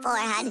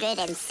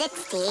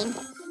 416,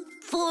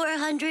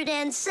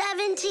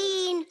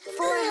 417,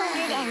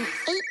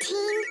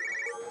 418,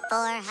 419.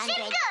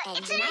 Simka,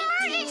 it's an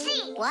emergency.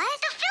 What?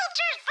 The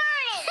filter's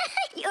burning.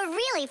 You're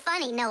really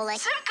funny, Nolik.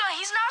 Simka,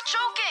 he's not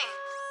joking.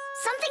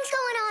 Something's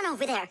going on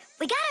over there.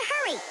 We gotta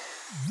hurry.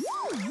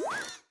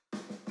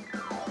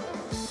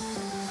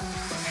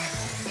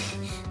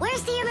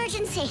 Where's the emergency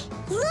emergency.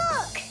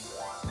 Look!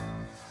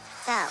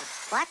 So,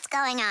 what's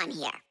going on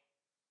here?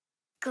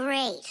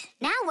 Great.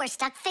 Now we're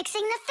stuck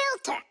fixing the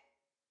filter.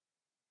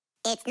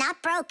 It's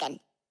not broken.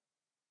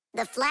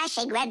 The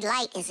flashing red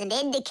light is an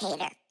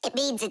indicator. It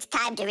means it's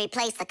time to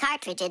replace the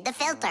cartridge in the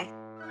filter.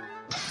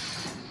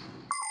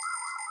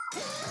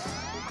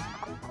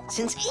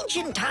 Since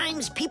ancient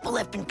times, people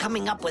have been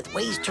coming up with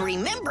ways to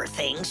remember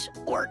things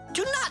or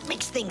to not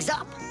mix things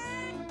up.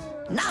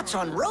 Knots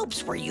on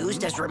ropes were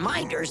used as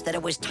reminders that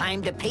it was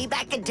time to pay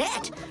back a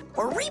debt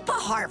or reap a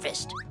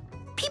harvest.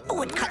 People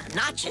would cut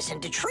notches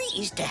into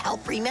trees to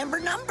help remember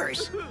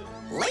numbers.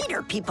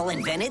 Later, people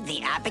invented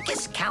the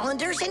abacus,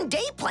 calendars, and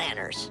day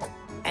planners.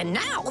 And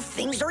now,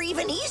 things are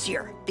even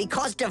easier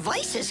because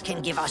devices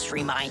can give us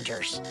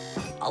reminders.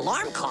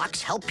 Alarm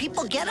clocks help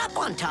people get up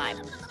on time.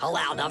 A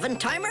loud oven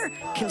timer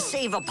can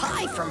save a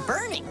pie from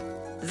burning.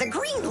 The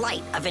green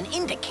light of an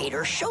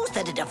indicator shows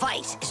that a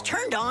device is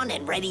turned on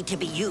and ready to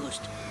be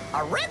used.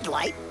 A red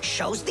light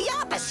shows the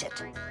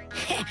opposite.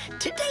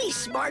 Today's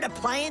smart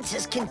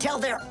appliances can tell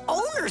their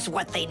owners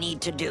what they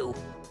need to do.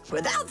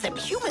 Without them,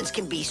 humans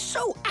can be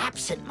so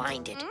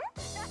absent-minded.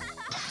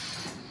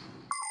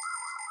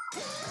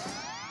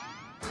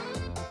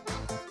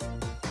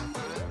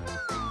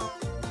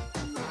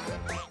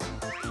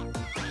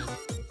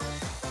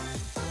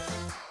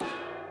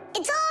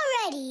 It's all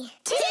ready.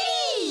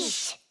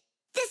 Teesh!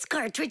 This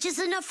cartridge is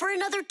enough for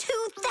another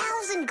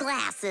 2,000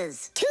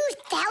 glasses. 2,000?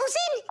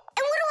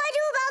 And what do I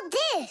do about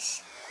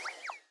this?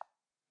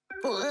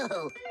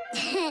 Whoa.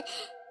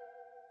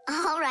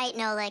 All right,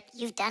 Nolik,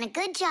 you've done a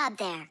good job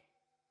there.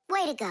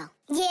 Way to go.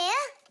 Yeah?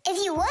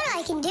 If you want,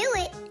 I can do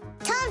it.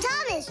 Tom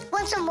Thomas,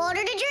 want some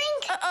water to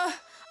drink?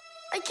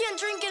 I can't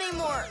drink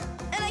anymore.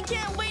 And I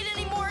can't wait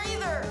anymore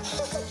either.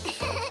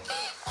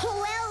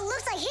 Well,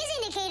 looks like his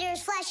indicator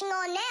is flashing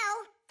on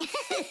now.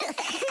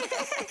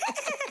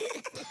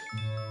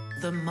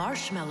 The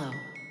marshmallow.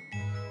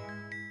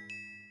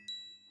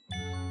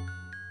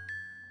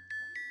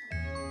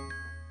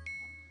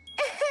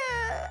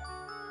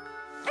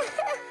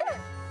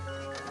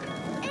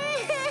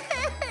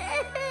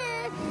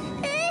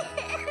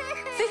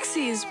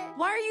 Fixies,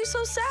 why are you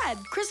so sad?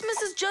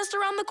 Christmas is just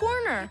around the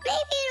corner.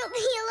 Maybe it'll be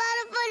a lot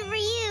of fun for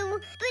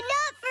you, but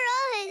not for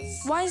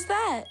us. Why's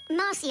that?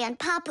 Marcia and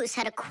Papoose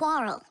had a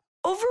quarrel.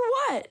 Over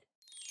what?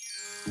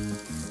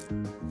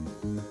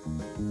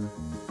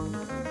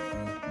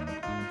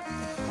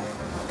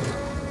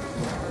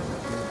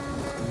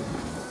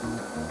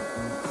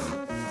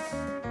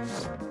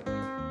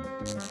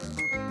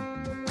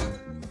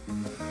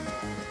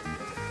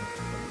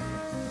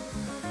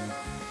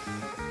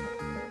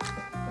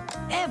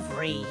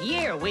 Every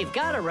year, we've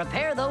got to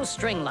repair those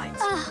string lights.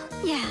 Oh,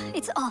 yeah,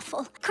 it's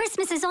awful.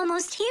 Christmas is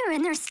almost here,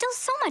 and there's still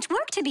so much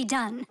work to be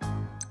done.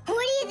 What do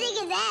you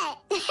think of that?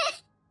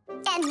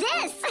 And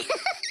this!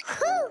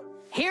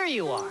 Here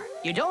you are.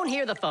 You don't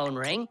hear the phone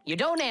ring, you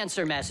don't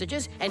answer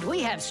messages, and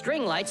we have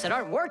string lights that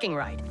aren't working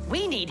right.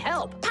 We need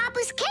help.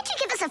 Papoose, can't you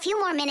give us a few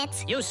more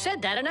minutes? You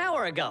said that an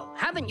hour ago.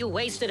 Haven't you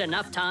wasted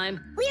enough time?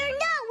 We are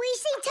not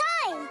wasting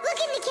time. Look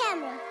in the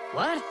camera.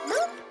 What?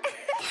 Boop.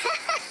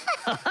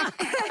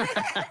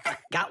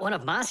 Got one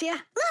of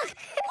Marcia? Look.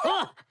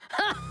 Oh.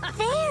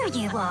 There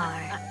you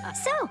are.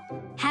 So,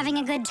 having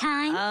a good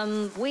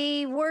time?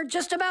 We were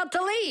just about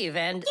to leave,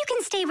 and... You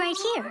can stay right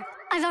here.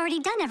 I've already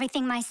done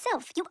everything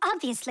myself. You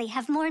obviously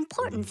have more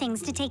important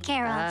things to take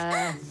care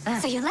of.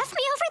 So you left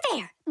me over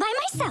there, by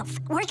myself,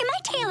 working my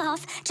tail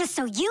off, just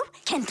so you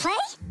can play?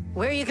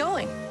 Where are you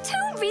going? To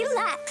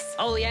relax.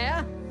 Oh,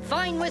 yeah?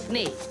 Fine with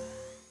me.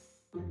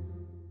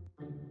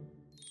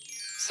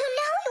 So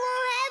now we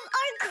won't have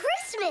our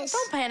Christmas.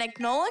 Don't panic,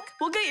 Nolik.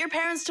 We'll get your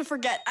parents to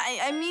forget.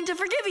 I mean to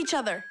forgive each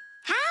other.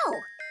 How?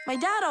 My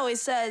dad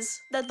always says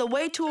that the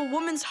way to a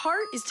woman's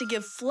heart is to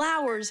give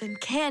flowers and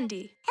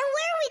candy. And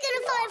where are we going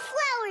to find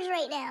flowers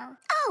right now?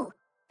 Oh,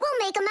 we'll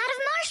make them out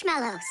of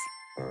marshmallows.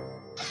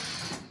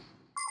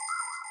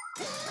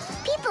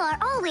 People are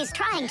always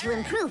trying to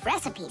improve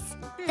recipes.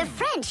 The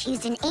French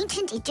used an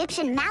ancient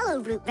Egyptian mallow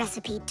root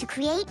recipe to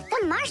create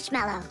the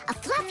marshmallow, a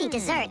fluffy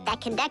dessert that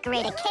can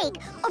decorate a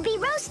cake or be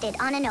roasted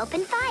on an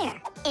open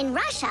fire. In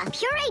Russia,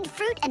 pureed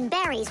fruit and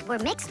berries were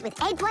mixed with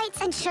egg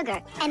whites and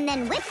sugar and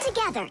then whipped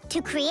together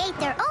to create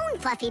their own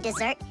fluffy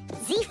dessert,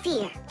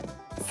 zefir.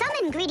 Some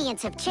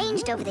ingredients have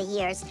changed over the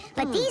years,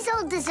 but these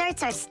old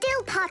desserts are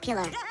still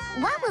popular.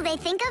 What will they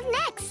think of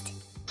next?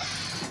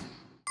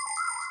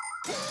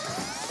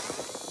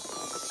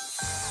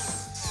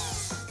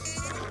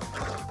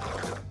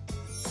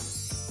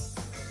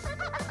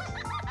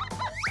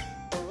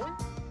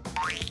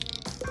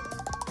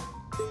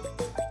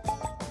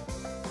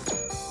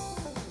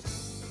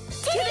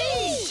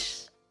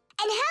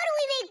 And how do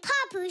we make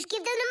Papoose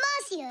give them to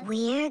Marcia?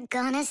 We're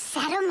gonna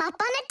set them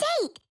up on a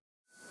date.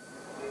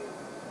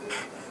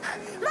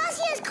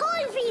 Marcia's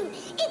calling for you.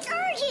 It's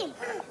urgent.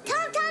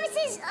 Tom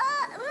Thomas's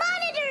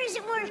monitor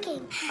isn't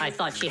working. I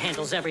thought she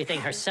handles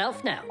everything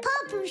herself now.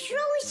 Papoose,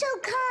 you're always so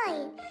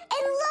kind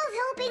and love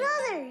helping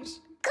others.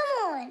 Come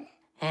on.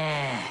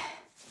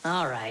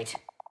 All right.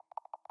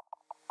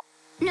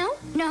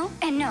 No,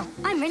 and no.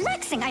 I'm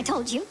relaxing, I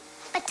told you.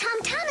 But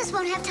Tom Thomas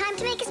won't have time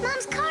to make his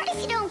mom's card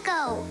if you don't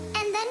go.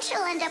 And then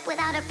she'll end up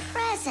without a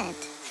present.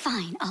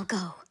 Fine, I'll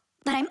go.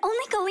 But I'm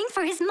only going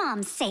for his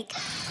mom's sake.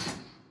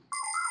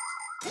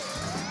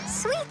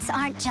 Sweets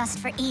aren't just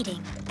for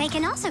eating. They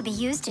can also be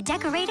used to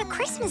decorate a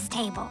Christmas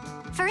table.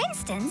 For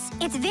instance,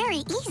 it's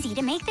very easy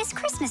to make this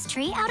Christmas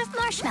tree out of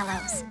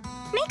marshmallows.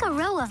 Make a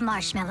row of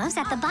marshmallows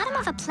at the bottom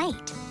of a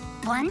plate.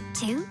 1,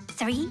 2,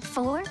 3,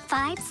 4,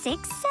 5,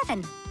 6,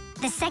 7.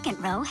 The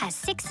second row has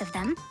 6 of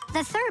them.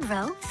 The third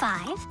row,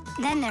 5.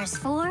 Then there's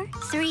 4,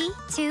 3,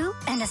 2,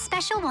 and a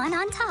special one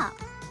on top.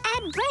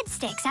 Add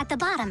breadsticks at the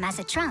bottom as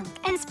a trunk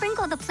and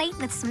sprinkle the plate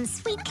with some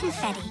sweet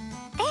confetti.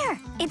 There,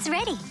 it's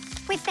ready.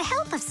 With the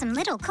help of some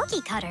little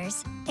cookie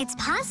cutters, it's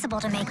possible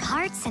to make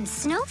hearts and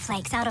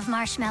snowflakes out of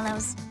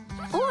marshmallows.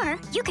 Or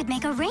you could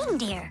make a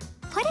reindeer.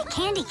 Put a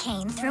candy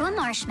cane through a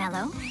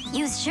marshmallow,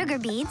 use sugar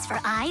beads for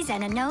eyes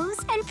and a nose,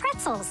 and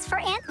pretzels for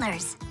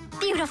antlers.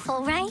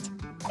 Beautiful, right?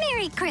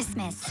 Merry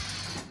Christmas!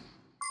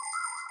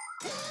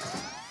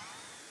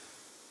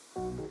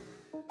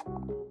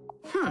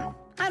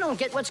 I don't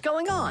get what's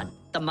going on.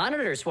 The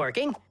monitor's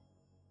working.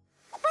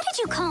 What did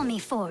you call me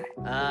for?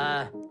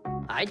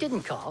 I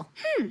didn't call.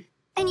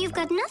 And you've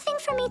got nothing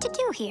for me to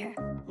do here.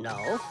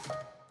 No.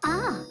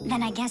 Ah,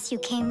 then I guess you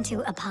came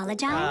to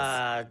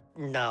apologize?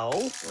 No.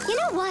 You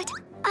know what?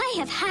 I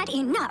have had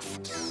enough.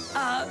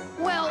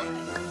 Well...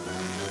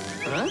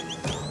 Huh?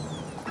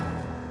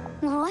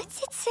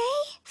 What's it say?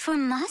 For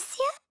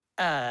Marcia?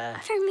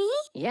 For me?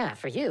 Yeah,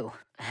 for you.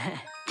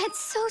 That's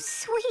so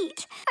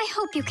sweet. I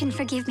hope you can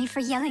forgive me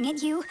for yelling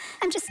at you.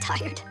 I'm just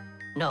tired.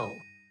 No,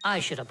 I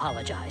should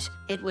apologize.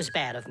 It was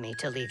bad of me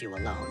to leave you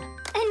alone.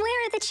 And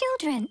where are the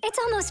children? It's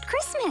almost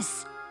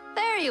Christmas.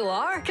 There you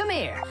are. Come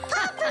here.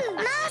 Papu,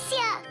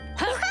 Marcia!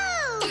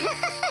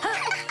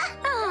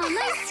 Oh,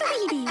 my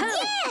sweetie.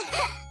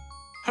 Yeah!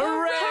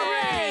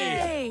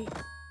 Hooray!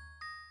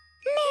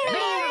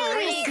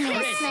 Merry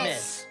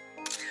Christmas!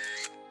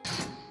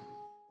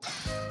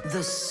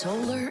 The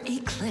solar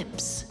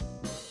eclipse.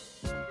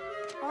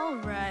 All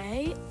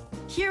right,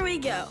 here we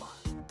go.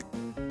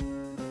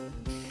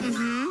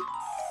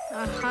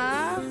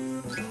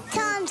 Tom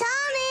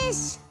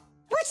Thomas!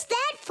 What's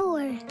that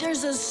for?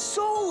 There's a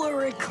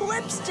solar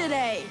eclipse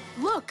today.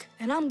 Look,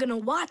 and I'm gonna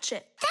watch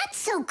it. That's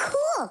so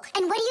cool!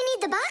 And what do you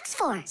need the box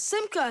for?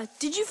 Simka,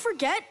 did you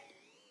forget?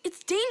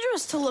 It's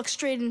dangerous to look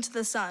straight into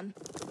the sun.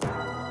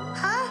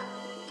 Huh?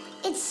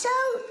 It's so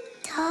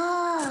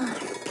dark.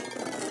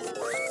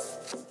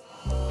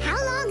 How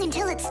long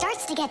until it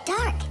starts to get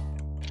dark?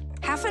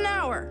 Half an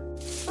hour.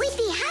 We'd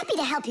be happy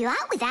to help you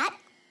out with that,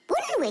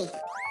 wouldn't we?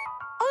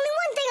 Only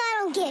one thing I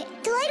don't get.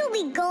 The light will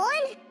be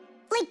gone?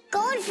 Like,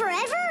 gone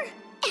forever?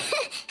 How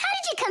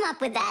did you come up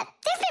with that?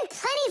 There've been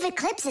plenty of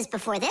eclipses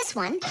before this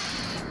one.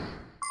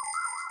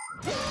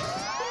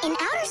 In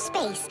outer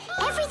space,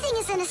 everything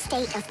is in a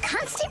state of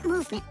constant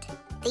movement.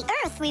 The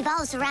Earth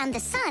revolves around the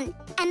sun,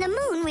 and the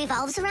moon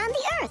revolves around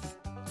the Earth.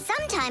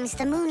 Sometimes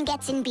the moon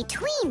gets in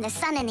between the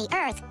sun and the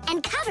Earth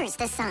and covers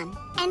the sun.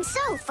 And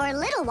so, for a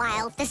little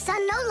while, the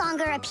sun no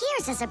longer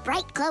appears as a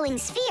bright glowing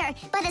sphere,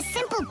 but a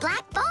simple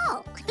black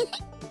ball.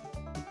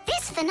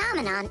 This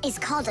phenomenon is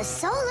called a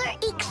solar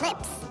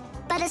eclipse.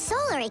 But a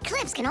solar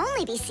eclipse can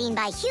only be seen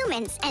by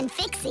humans and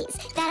Fixies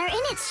that are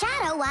in its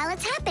shadow while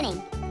it's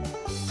happening.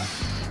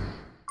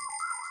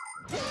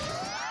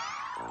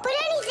 But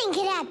anything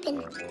could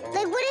happen.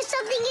 Like, what if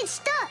something gets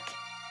stuck?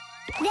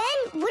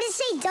 Then, would it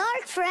stay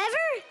dark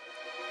forever?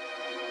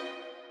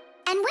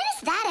 And when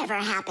has that ever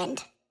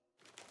happened?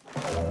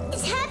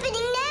 It's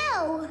happening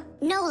now.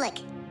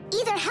 Nolik,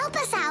 either help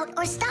us out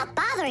or stop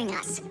bothering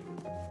us.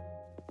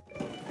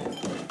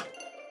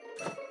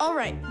 All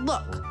right,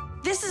 look.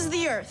 This is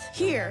the Earth,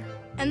 here,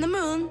 and the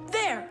moon,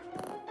 there.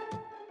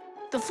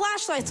 The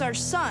flashlight's our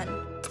sun.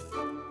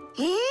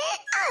 You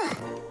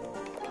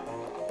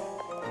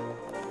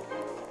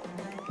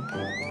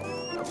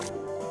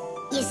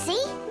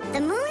see?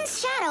 The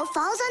moon's shadow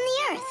falls on the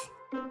Earth.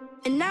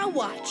 And now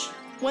watch.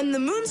 When the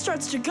moon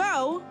starts to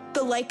go,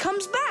 the light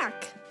comes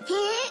back.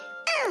 Did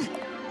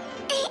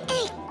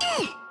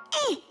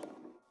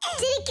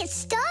it get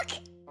stuck?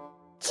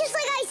 Just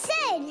like I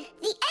said,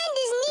 the end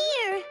is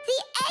near.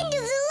 The end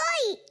of the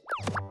light.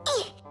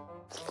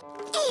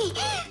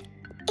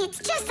 It's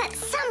just that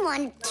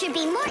someone should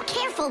be more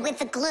careful with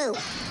the glue.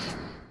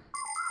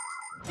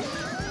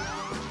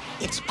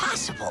 It's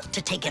possible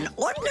to take an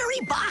ordinary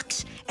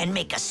box and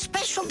make a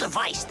special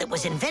device that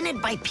was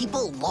invented by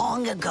people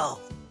long ago.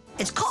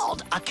 It's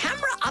called a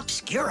camera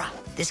obscura.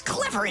 This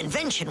clever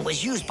invention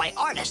was used by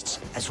artists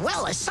as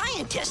well as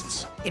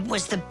scientists. It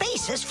was the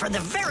basis for the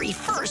very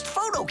first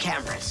photo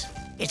cameras.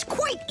 It's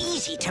quite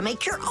easy to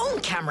make your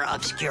own camera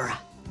obscura.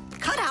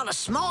 Cut out a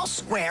small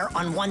square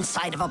on one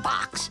side of a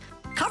box,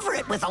 cover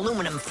it with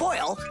aluminum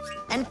foil,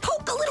 and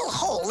poke a little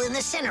hole in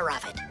the center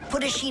of it.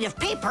 Put a sheet of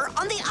paper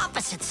on the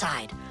opposite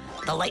side.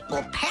 The light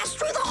will pass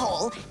through the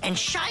hole and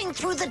shine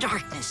through the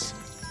darkness.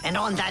 And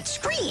on that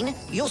screen,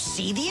 you'll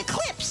see the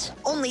eclipse,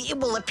 only it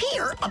will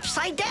appear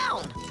upside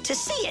down. To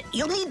see it,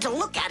 you'll need to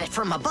look at it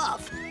from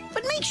above,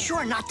 but make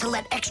sure not to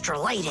let extra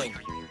light in.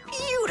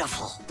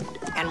 Beautiful.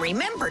 And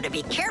remember to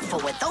be careful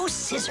with those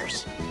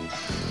scissors.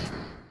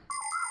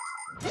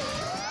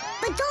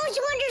 But don't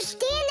you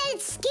understand that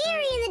it's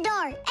scary in the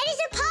dark? And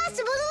it's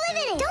impossible to live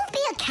in it. Don't be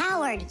a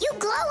coward. You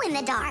glow in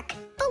the dark.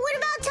 But what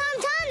about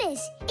Tom Thomas?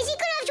 Is he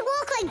gonna have to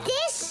walk like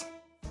this?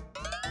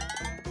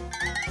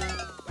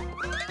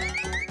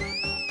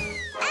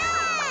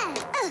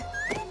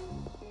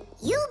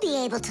 You'll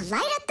be able to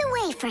light up the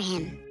way for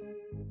him.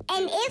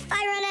 And if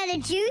I run out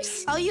of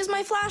juice? I'll use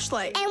my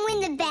flashlight. And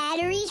when the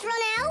batteries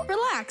run out?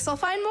 Relax, I'll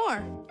find more.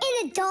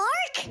 In the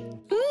dark?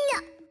 No,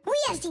 we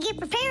have to get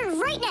prepared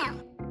right now.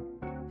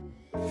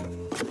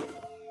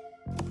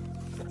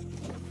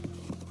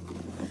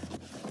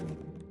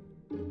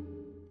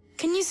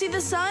 Can you see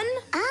the sun?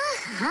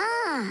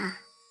 Uh-huh.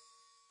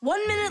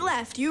 1 minute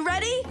left. You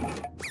ready?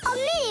 A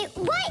minute?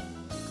 What?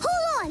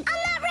 Hold on,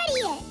 I'm not ready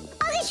yet.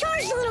 I'll get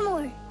charged a little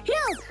more.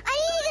 No, I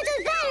need to get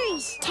those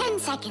batteries. 10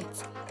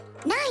 seconds.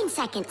 9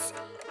 seconds.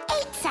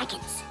 8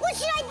 seconds. What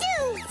should I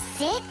do?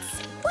 6.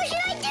 What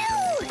should I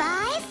do?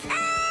 5.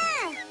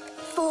 Ah!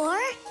 4.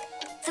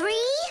 3.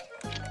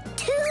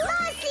 2.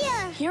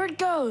 Marcia! Here it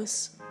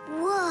goes.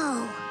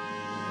 Whoa.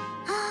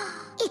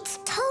 It's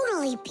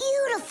totally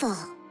beautiful.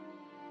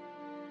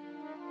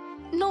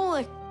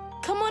 Nolik,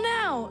 come on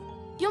out.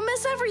 You'll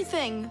miss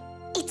everything.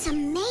 It's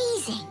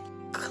amazing.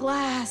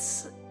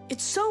 Class,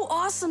 it's so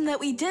awesome that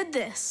we did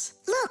this.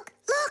 Look,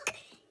 look.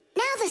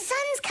 Now the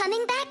sun's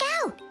coming back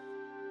out.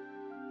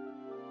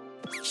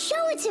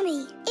 Show it to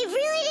me. It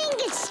really didn't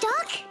get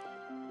stuck?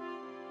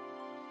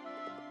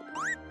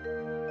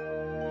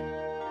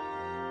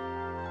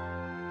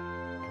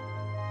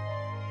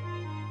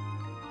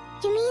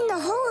 You mean the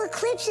whole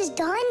eclipse is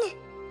done?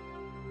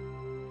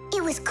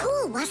 It was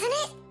cool, wasn't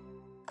it?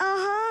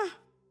 Uh-huh.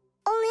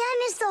 Only I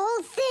missed the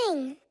whole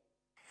thing.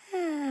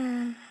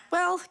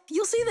 Well,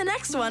 you'll see the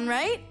next one,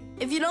 right?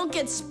 If you don't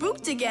get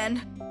spooked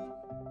again.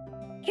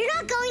 You're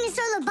not going to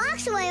throw the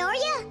box away, are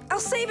you? I'll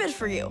save it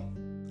for you.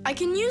 I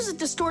can use it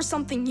to store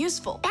something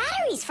useful.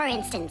 Batteries, for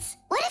instance.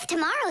 What if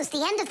tomorrow's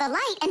the end of the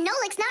light and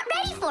Nolik's not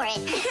ready for it?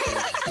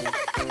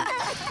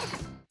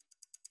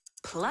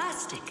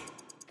 Plastic.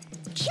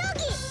 Chug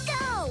it!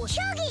 Go!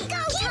 Chug it!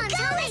 Go, Keep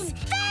Thomas!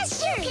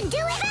 Faster! You can do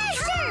it!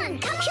 Faster!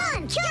 Come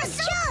on! Chug! Just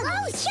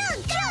Chug!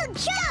 Chug!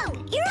 Chug!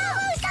 You're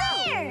almost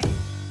there!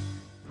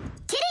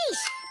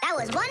 Tidish, that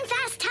was one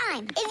fast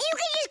time. If you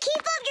could just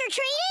keep up your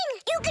training,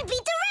 you could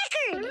beat the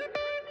record!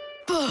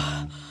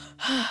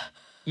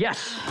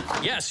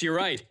 Yes, you're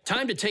right.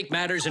 Time to take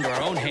matters into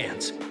our own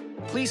hands.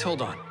 Please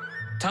hold on.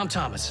 Tom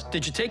Thomas,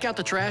 did you take out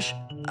the trash?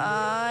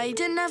 I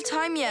didn't have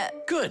time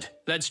yet. Good.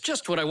 That's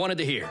just what I wanted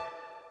to hear.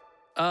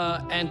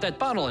 And that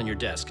bottle on your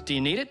desk, do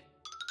you need it?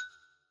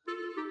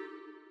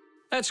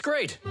 That's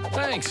great.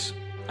 Thanks.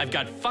 I've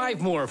got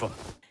 5 more of them.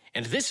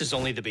 And this is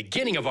only the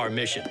beginning of our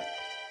mission.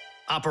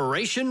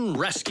 Operation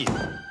Rescue.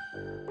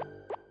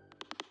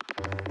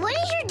 What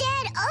is your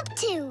dad up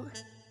to?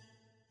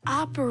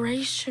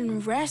 Operation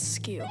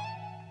Rescue.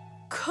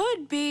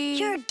 Could be...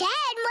 Your dad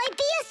might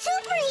be a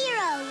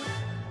superhero!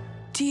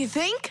 Do you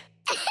think?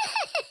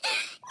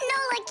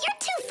 Nolik, you're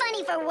too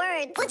funny for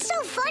words. What's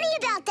so funny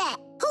about that?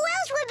 Who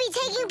else would be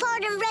taking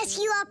part in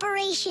rescue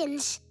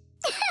operations?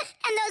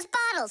 And those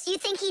bottles, you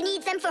think he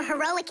needs them for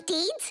heroic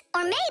deeds?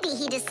 Or maybe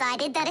he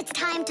decided that it's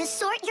time to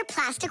sort your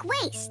plastic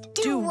waste.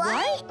 Do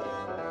what?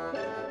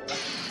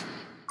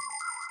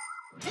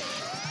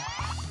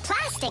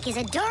 Plastic is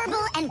a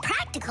durable and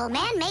practical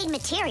man-made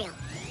material.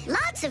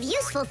 Lots of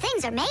useful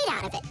things are made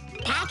out of it.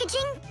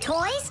 Packaging,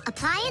 toys,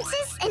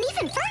 appliances, and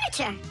even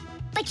furniture.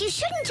 But you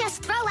shouldn't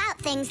just throw out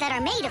things that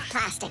are made of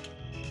plastic.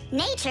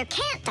 Nature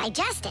can't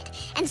digest it,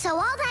 and so all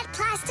that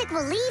plastic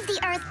will leave the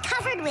earth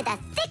covered with a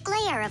thick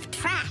layer of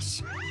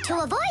trash.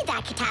 To avoid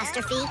that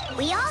catastrophe,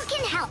 we all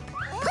can help.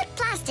 Put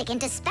plastic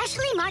into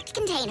specially marked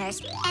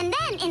containers, and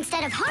then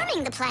instead of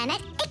harming the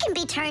planet, it can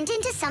be turned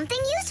into something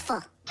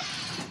useful.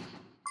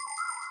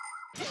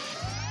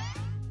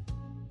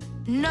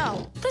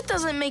 No, that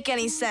doesn't make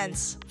any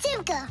sense.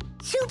 Simka,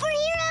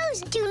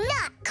 superheroes do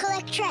not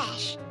collect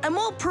trash. And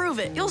we'll prove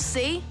it. You'll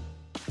see.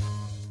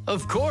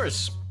 Of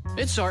course.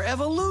 It's our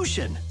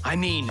evolution. I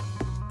mean,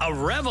 a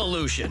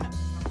revolution.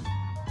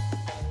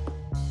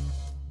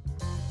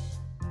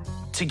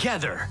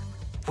 Together,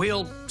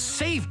 we'll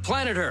save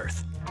planet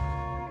Earth.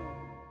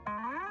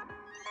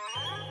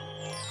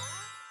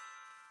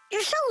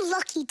 You're so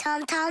lucky,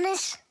 Tom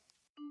Thomas.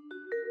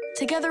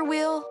 Together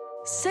we'll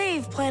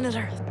save planet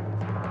Earth.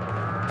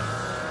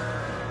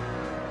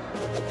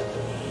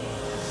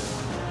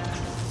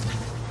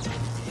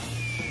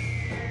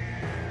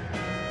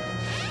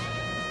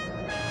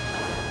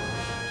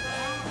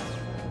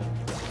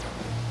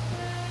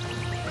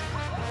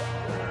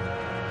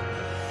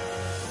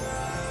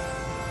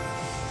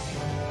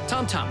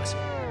 Tom Thomas,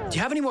 do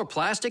you have any more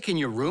plastic in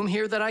your room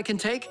here that I can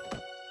take?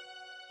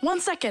 1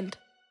 second.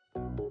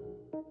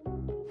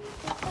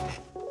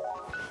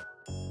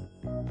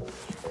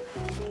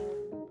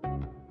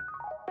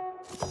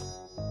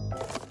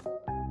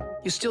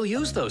 you still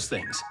use those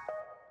things.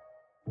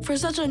 For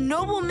such a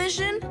noble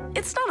mission,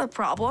 it's not a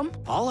problem.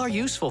 All our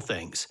useful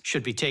things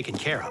should be taken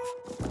care of.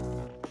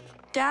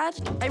 Dad,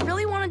 I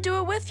really want to do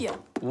it with you.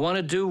 Want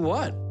to do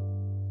what?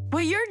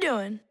 What you're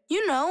doing.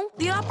 You know,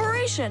 the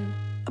operation.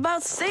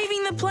 About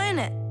saving the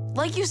planet,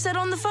 like you said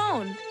on the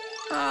phone.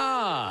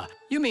 Ah,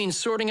 you mean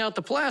sorting out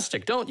the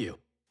plastic, don't you?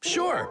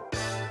 Sure.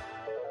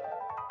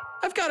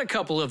 I've got a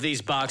couple of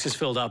these boxes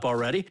filled up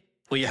already.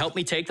 Will you help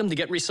me take them to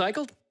get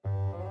recycled?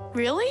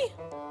 Really?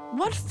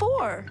 What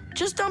for?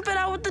 Just dump it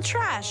out with the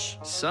trash.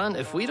 Son,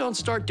 if we don't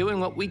start doing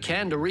what we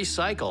can to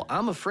recycle,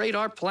 I'm afraid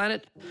our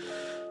planet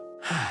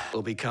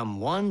will become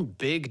one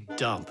big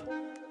dump.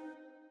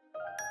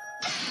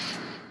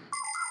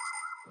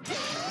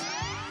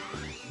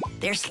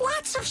 There's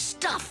lots of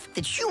stuff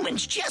that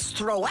humans just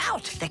throw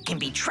out that can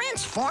be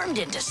transformed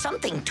into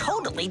something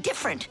totally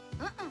different.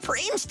 For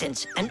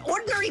instance, an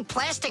ordinary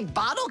plastic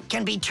bottle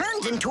can be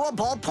turned into a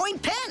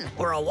ballpoint pen,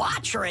 or a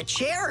watch, or a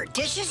chair, or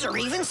dishes, or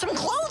even some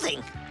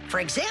clothing. For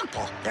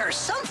example, there are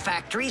some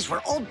factories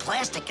where old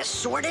plastic is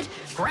sorted,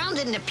 ground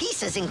into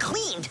pieces and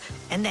cleaned,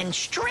 and then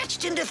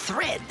stretched into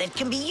thread that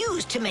can be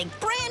used to make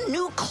brand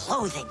new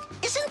clothing.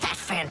 Isn't that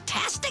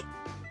fantastic?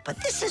 But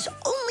this is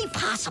only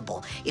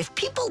possible if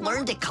people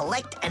learn to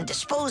collect and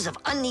dispose of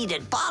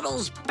unneeded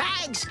bottles,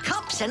 bags,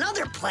 cups, and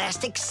other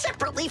plastic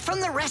separately from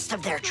the rest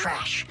of their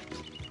trash.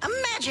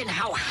 Imagine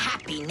how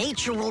happy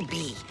nature will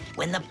be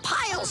when the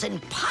piles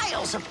and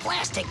piles of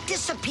plastic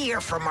disappear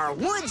from our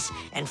woods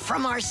and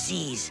from our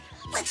seas.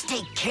 Let's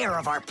take care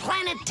of our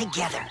planet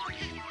together.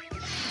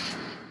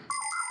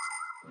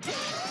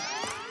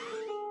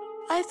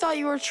 I thought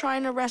you were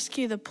trying to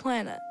rescue the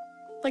planet,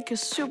 like a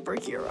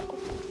superhero.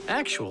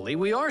 Actually,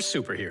 we are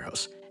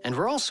superheroes, and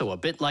we're also a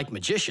bit like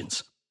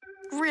magicians.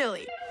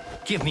 Really?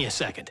 Give me a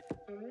second.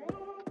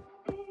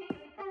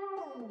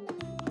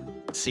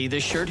 See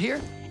this shirt here?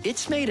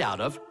 It's made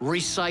out of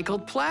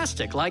recycled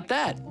plastic like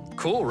that.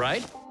 Cool,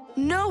 right?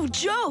 No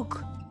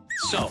joke!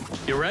 So,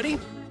 you ready?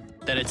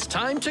 Then it's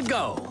time to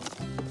go.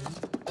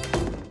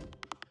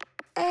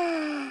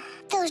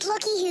 Those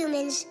lucky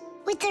humans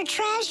with their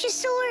trash to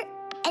sort,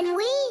 and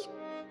we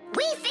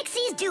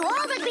Fixies do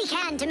all that we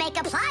can to make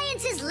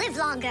appliances live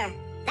longer.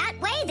 That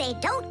way they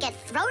don't get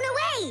thrown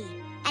away.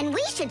 And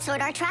we should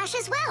sort our trash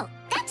as well.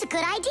 That's a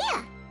good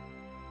idea.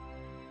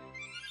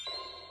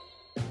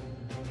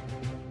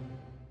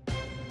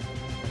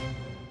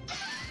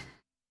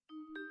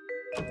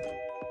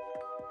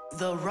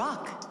 The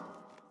Rock.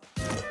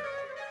 Tom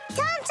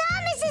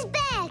Thomas is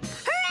back!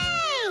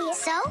 Hooray!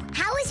 So,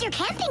 how was your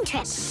camping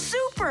trip?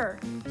 Super!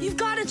 You've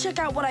got to check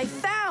out what I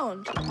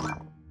found.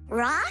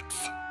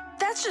 Rocks?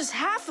 That's just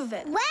half of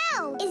it.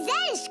 Wow! Is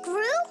that a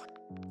screw?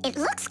 It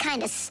looks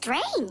kind of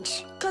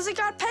strange. Because it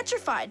got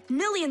petrified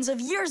millions of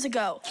years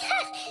ago.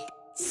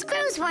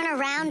 Screws weren't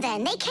around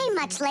then. They came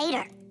much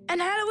later.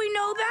 And how do we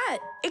know that?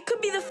 It could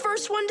be the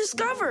first one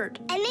discovered.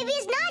 And maybe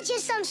it's not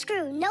just some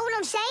screw. Know what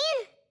I'm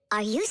saying?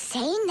 Are you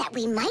saying that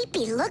we might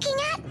be looking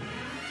at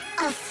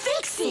a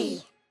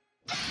Fixie?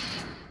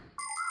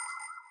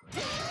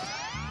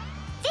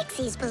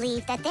 Fixies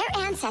believe that their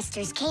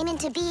ancestors came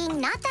into being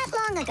not that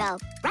long ago,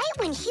 right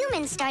when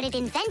humans started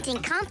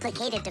inventing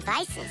complicated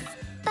devices.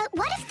 But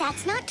what if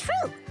that's not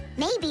true?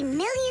 Maybe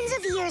millions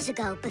of years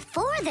ago,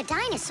 before the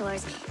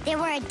dinosaurs, there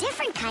were a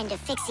different kind of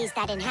Fixies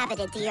that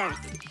inhabited the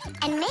Earth.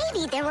 And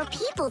maybe there were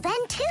people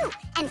then, too.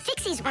 And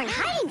Fixies weren't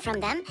hiding from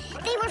them.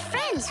 They were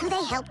friends who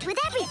they helped with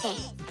everything.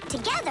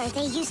 Together,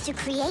 they used to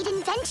create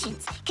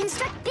inventions,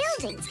 construct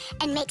buildings,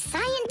 and make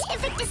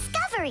scientific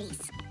discoveries.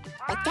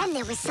 But then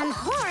there was some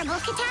horrible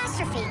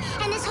catastrophe,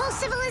 and this whole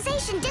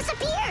civilization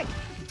disappeared.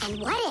 And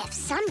what if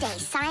someday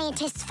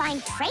scientists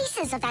find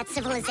traces of that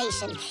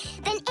civilization?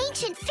 Then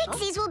ancient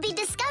Fixies will be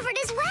discovered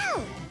as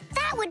well.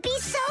 That would be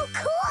so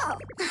cool.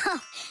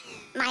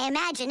 My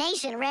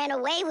imagination ran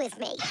away with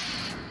me.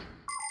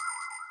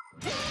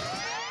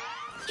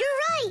 You're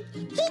right.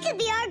 He could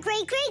be our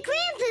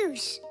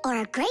great-great-grandpoos. Or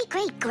a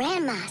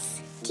great-great-grandmas.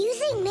 Do you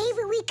think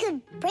maybe we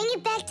could bring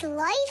it back to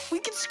life? We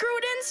could screw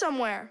it in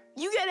somewhere.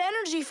 You get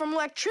energy from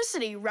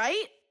electricity,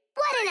 right?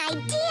 What an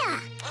idea!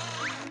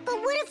 But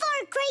what if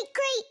our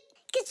great-great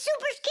gets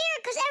super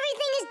scared because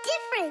everything is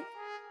different?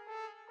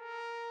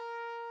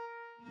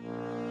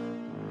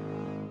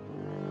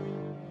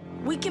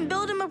 We can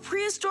build him a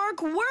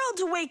prehistoric world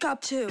to wake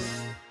up to.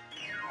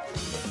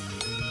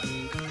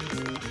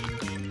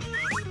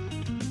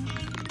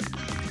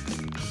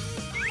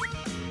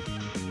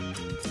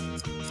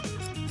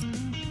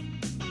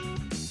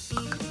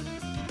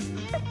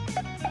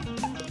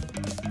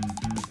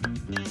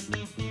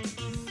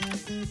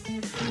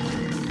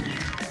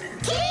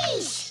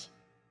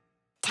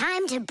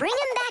 Time to bring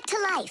him back to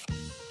life.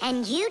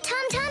 And you,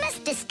 Tom Thomas,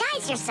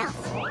 disguise yourself.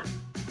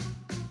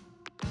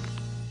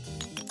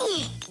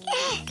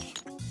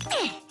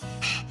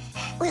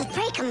 We'll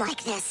break him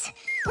like this.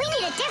 We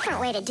need a different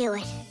way to do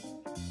it.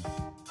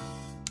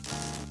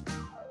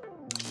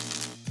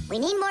 We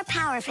need more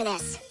power for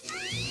this.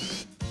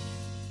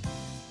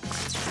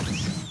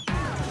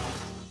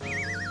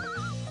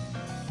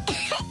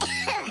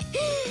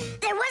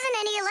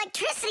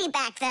 pretty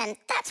back then.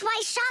 That's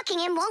why shocking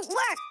him won't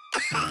work.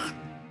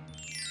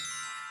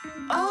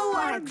 Oh,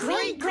 our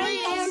great-great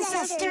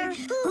ancestor,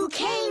 who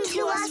came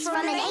to us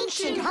from an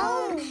ancient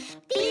home,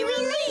 be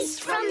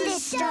released from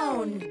this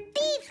stone.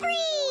 Be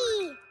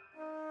free!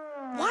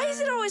 Why is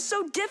it always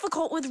so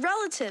difficult with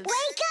relatives?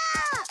 Wake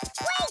up!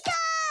 Wake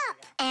up!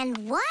 And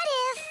what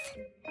if...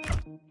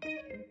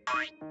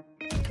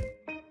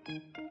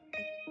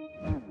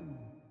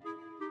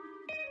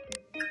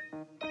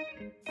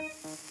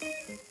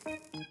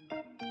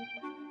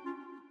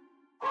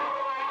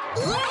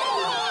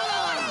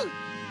 Yay!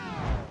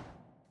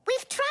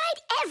 We've tried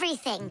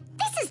everything.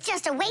 This is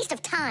just a waste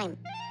of time.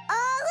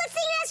 Let's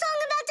sing that song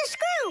about the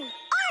screw.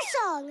 Our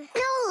song.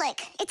 Nolik,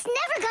 it's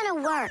never gonna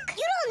work.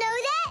 You don't know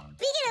that.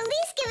 We can at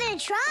least give it a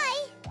try.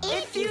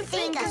 If you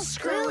think a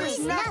screw is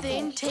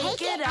nothing,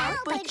 take it out,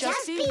 but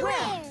just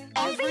beware.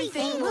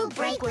 Everything will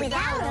break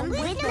without them,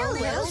 with no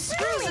little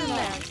screws in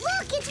them.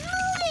 Look, it's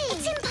moving.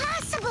 It's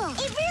impossible.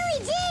 It really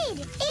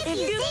did. If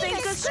you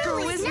think a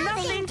screw is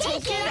nothing,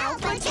 take it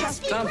out, but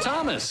just beware. Tom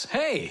Thomas,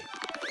 hey.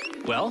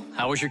 Well,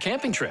 how was your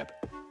camping trip?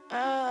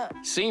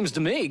 Seems to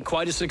me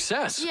quite a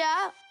success.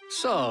 Yeah.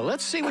 So,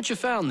 let's see what you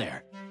found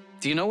there.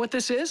 Do you know what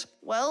this is?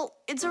 Well,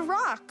 it's a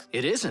rock.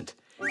 It isn't.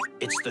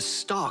 It's the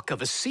stalk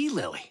of a sea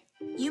lily.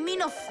 You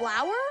mean a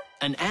flower?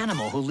 An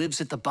animal who lives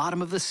at the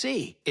bottom of the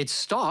sea. Its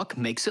stalk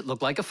makes it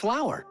look like a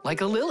flower,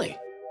 like a lily.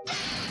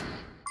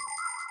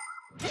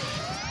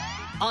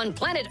 On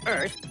planet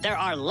Earth, there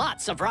are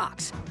lots of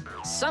rocks.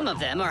 Some of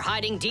them are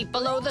hiding deep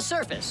below the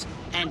surface,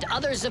 and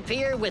others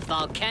appear with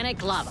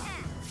volcanic lava.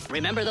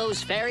 Remember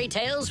those fairy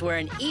tales where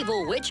an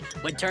evil witch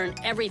would turn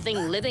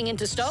everything living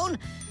into stone?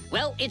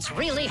 Well, it's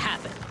really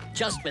happened,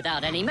 just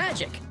without any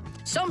magic.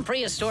 Some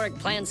prehistoric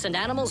plants and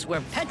animals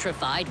were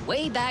petrified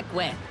way back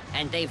when,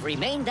 and they've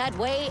remained that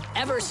way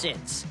ever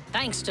since.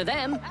 Thanks to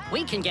them,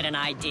 we can get an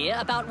idea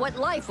about what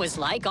life was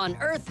like on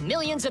Earth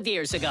millions of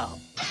years ago.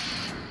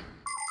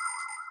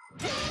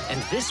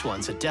 And this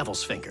one's a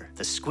devil's finger,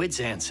 the squid's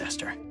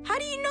ancestor. How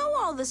do you know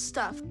all this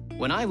stuff?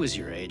 When I was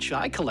your age,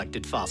 I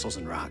collected fossils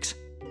and rocks.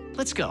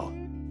 Let's go.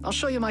 I'll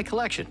show you my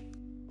collection.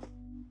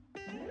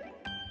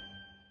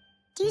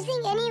 Do you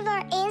think any of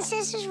our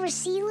ancestors were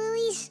sea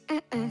lilies?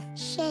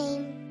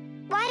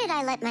 Shame. Why did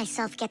I let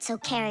myself get so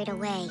carried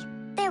away?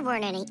 There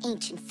weren't any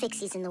ancient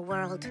Fixies in the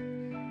world.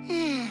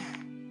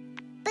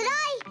 But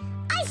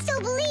I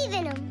still believe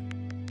in them.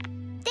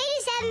 They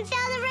just haven't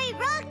found the right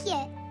rock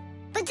yet.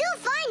 But they'll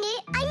find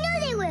it. I know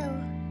they will.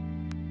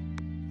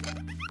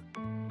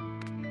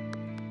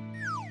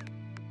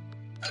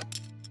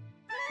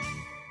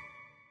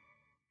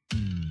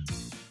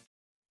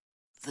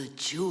 The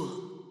jewel.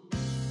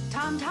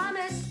 Tom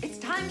Thomas, it's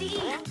time to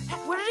eat.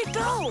 Where did it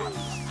go?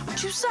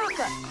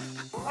 Chusaka,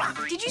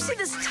 did you see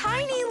this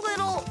tiny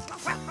little...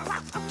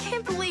 I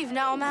can't believe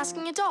now I'm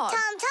asking a dog.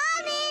 Tom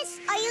Thomas,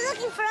 are you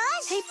looking for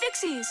us? Hey,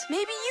 Fixies,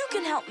 maybe you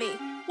can help me.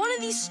 One of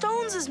these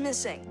stones is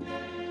missing.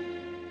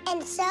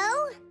 And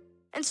so?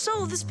 And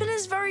so, this pin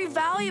is very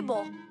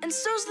valuable. And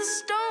so's the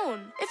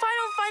stone. If I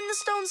don't find the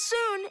stone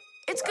soon,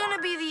 it's gonna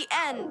be the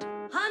end.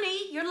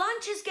 Honey, your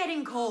lunch is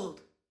getting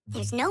cold.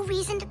 There's no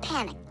reason to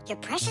panic. Your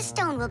precious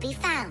stone will be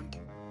found.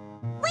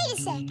 Wait a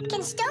sec.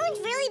 Can stones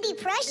really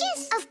be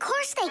precious? Of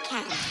course they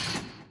can.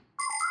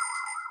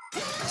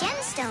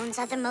 Gemstones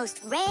are the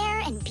most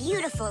rare and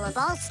beautiful of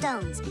all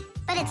stones,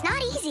 but it's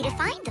not easy to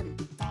find them.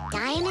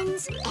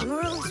 Diamonds,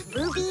 emeralds,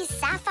 rubies,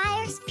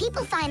 sapphires,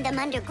 people find them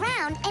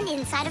underground and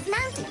inside of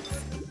mountains.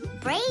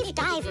 Brave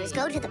divers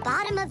go to the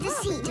bottom of the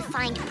sea to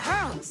find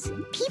pearls.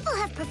 People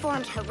have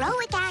performed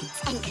heroic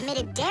acts and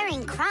committed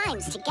daring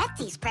crimes to get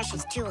these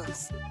precious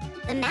jewels.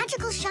 The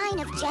magical shine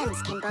of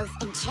gems can both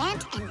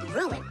enchant and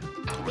ruin.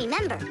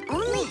 Remember,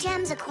 only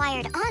gems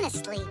acquired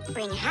honestly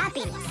bring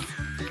happiness.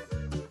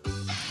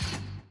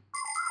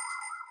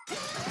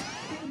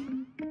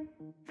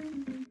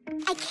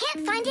 I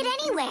can't find it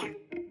anywhere.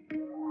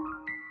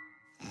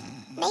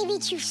 Maybe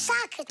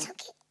Chusaka took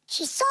it.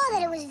 She saw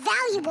that it was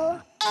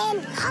valuable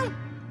and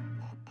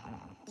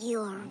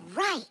You're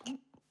right.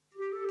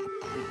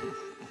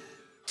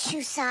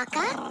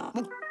 Chusaka,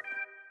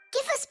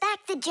 give us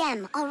back the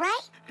gem, all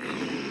right?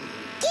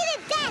 Give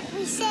it back,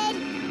 we said.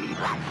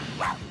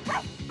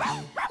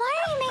 Why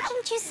are you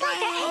making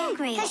Chusaka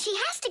angry? Because she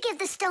has to give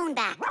the stone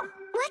back.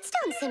 What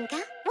stone, Simka?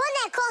 One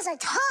that costs a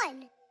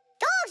ton.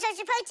 Dogs are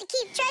supposed to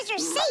keep treasure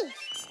safe,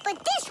 but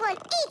this one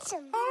eats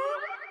them.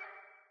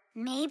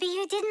 Maybe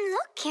you didn't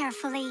look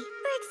carefully.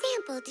 For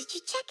example, did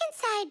you check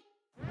inside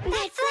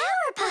that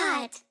flower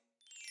pot?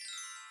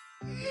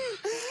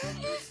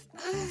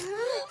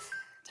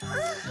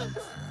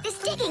 This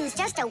digging's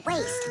just a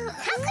waste.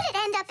 How could it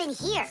end up in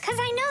here? Because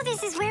I know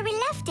this is where we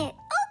left it.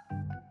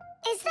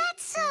 Oh, is that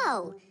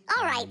so?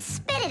 All right,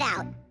 spit it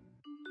out.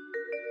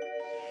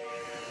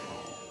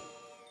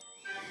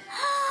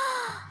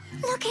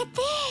 Look at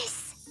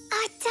this!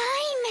 A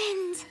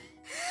diamond!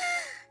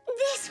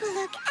 This will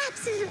look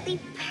absolutely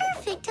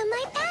perfect on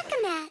my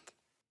back-a-mat.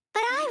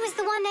 But I was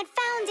the one that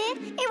found it.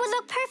 It would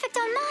look perfect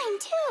on mine,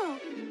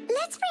 too.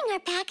 Let's bring our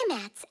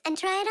pack-a-mats and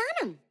try it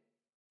on them.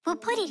 We'll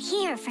put it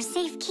here for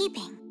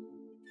safekeeping.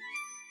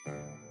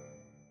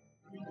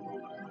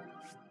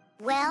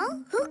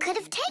 Well, who could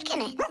have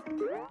taken it?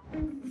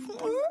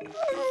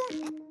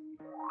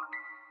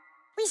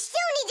 We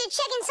still need to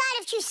check inside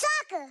of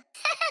Chusaka.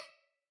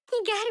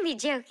 You gotta be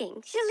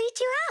joking. She'll eat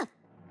you up.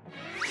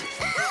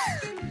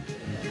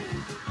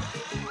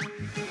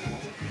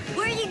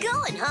 Where are you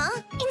going,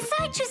 huh?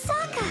 Inside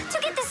Chusaka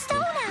to get the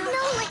stone out.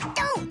 No,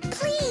 don't,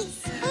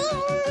 please.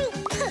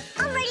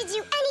 I'm ready to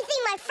do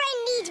anything my friend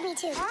needs me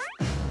to.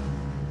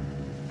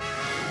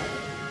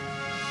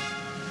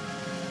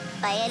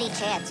 By any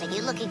chance, are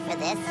you looking for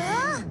this?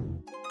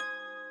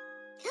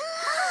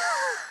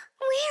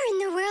 Where in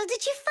the world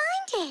did you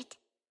find it?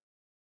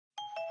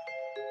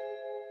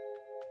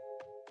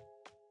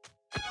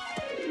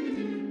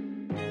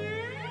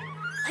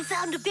 I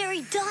found a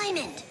buried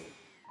diamond.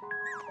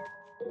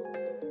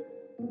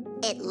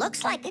 It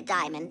looks like a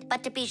diamond,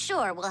 but to be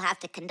sure, we'll have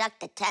to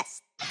conduct a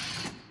test.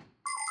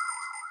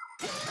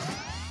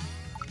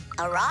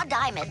 A raw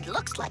diamond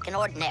looks like an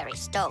ordinary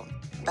stone,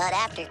 but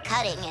after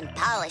cutting and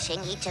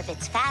polishing each of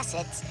its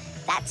facets,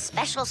 that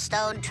special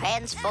stone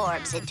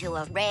transforms into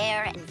a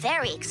rare and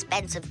very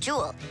expensive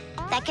jewel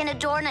that can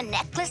adorn a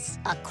necklace,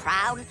 a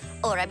crown,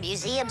 or a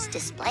museum's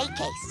display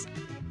case.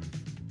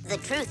 The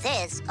truth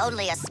is,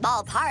 only a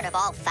small part of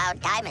all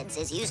found diamonds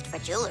is used for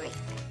jewelry.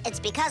 It's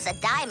because a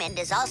diamond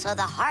is also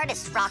the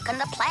hardest rock on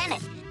the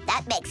planet.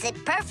 That makes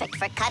it perfect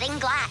for cutting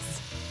glass.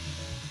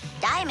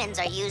 Diamonds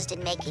are used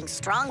in making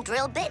strong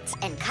drill bits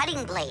and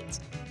cutting blades.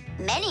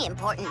 Many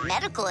important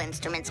medical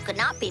instruments could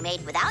not be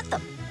made without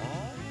them.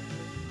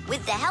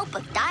 With the help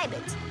of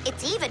diamonds,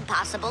 it's even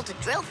possible to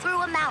drill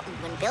through a mountain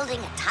when building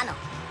a tunnel.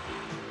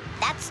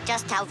 That's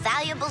just how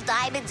valuable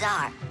diamonds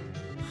are.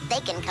 They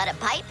can cut a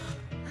pipe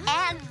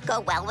and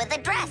go well with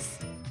a dress.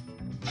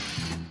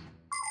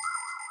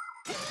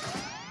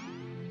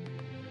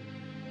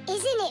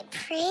 Isn't it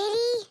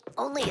pretty?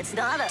 Only it's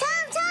not a...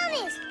 Tom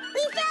Thomas!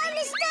 We found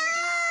the stone!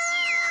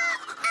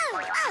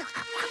 Oh.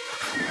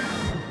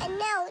 And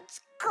now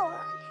it's gone.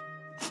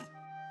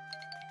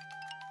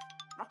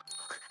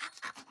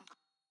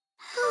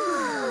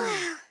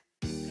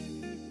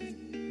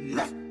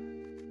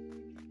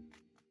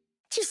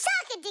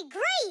 Chusaka did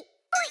great!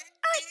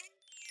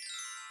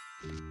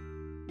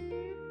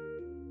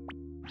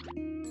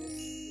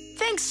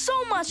 Thanks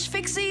so much,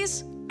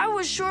 Fixies. I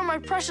was sure my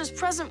precious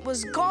present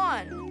was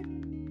gone.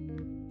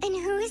 And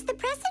who is the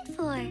present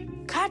for?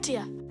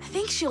 Katya, I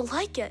think she'll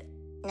like it.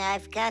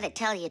 I've got to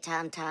tell you,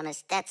 Tom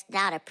Thomas, that's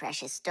not a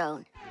precious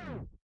stone.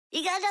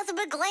 You got nothing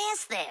but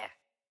glass there.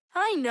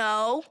 I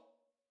know.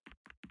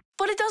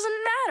 But it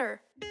doesn't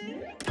matter.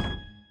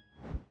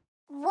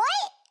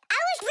 What? I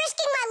was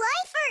risking my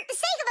life for the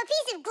sake of a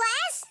piece of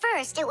glass?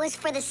 First, it was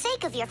for the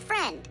sake of your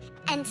friend.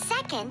 And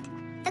second,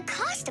 the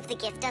cost of the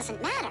gift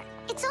doesn't matter.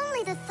 It's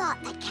only the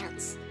thought that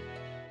counts.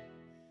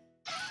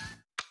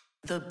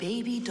 The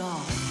baby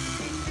doll.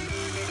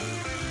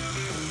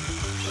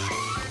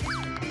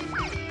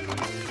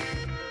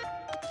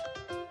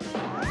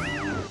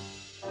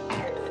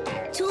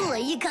 Tula,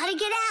 you gotta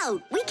get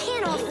out. We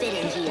can't all fit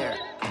in here.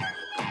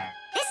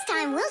 This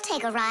time we'll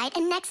take a ride,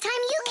 and next time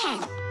you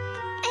can.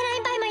 And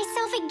I'm by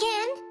myself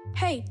again?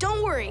 Hey,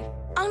 don't worry.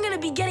 I'm gonna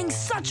be getting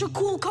such a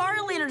cool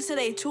car later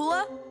today,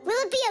 Tula.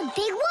 Will it be a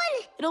big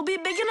one? It'll be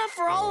big enough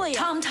for all of you.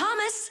 Tom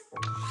Thomas!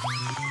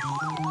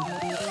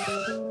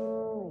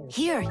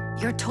 Here,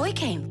 your toy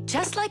came,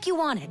 just like you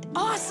wanted.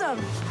 Awesome!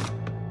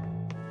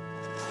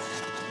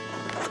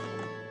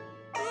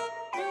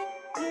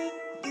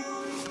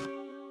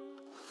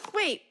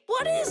 Wait,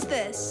 what is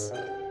this?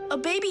 A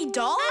baby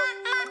doll?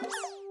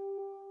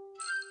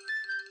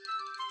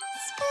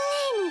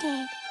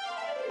 Splendid.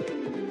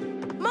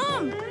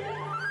 Mom,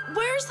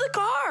 where's the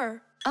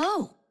car?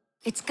 Oh,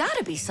 it's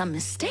gotta be some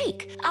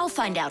mistake. I'll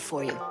find out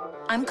for you.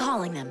 I'm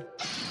calling them.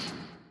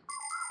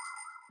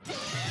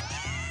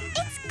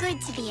 It's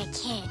good to be a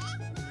kid.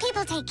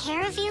 People take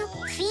care of you,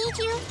 feed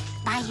you,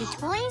 buy you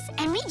toys,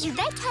 and read you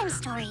bedtime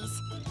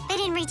stories. But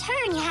in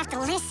return, you have to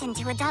listen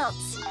to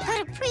adults.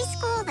 Go to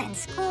preschool, then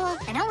school,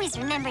 and always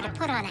remember to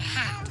put on a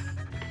hat.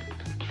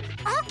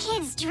 All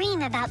kids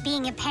dream about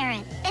being a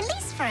parent, at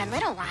least for a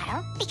little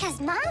while.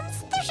 Because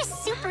moms, they're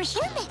just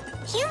superhuman.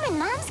 Human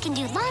moms can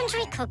do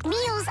laundry, cook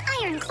meals,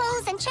 iron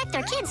clothes, and check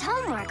their kids'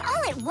 homework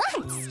all at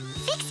once.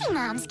 Fixie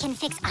moms can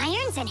fix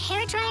irons and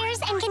hair dryers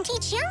and can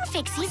teach young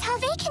Fixies how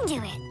they can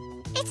do it.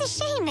 It's a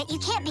shame that you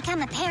can't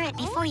become a parent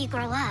before you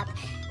grow up,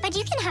 but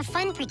you can have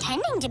fun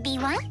pretending to be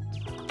one.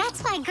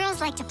 That's why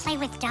girls like to play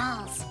with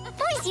dolls.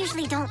 Boys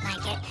usually don't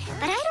like it,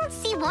 but I don't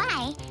see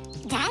why.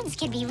 Dads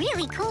can be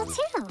really cool,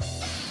 too.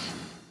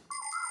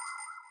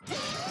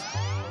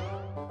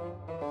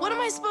 What am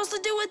I supposed to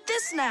do with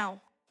this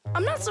now?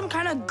 I'm not some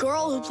kind of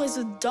girl who plays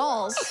with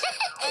dolls.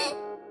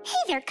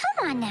 Hey there,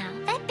 come on now.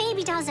 That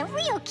baby doll's a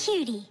real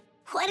cutie.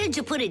 Why don't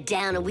you put it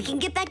down and we can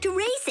get back to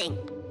racing?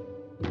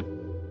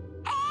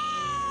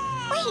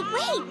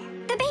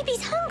 Wait. The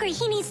baby's hungry.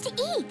 He needs to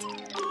eat.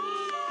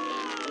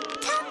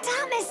 Tom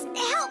Thomas,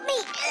 help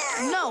me.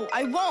 No,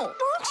 I won't.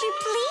 Won't you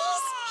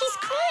please? He's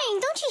crying,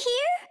 don't you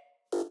hear?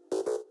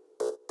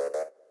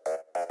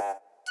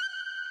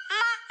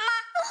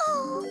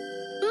 Oh,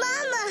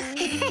 Mama!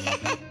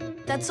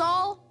 That's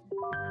all?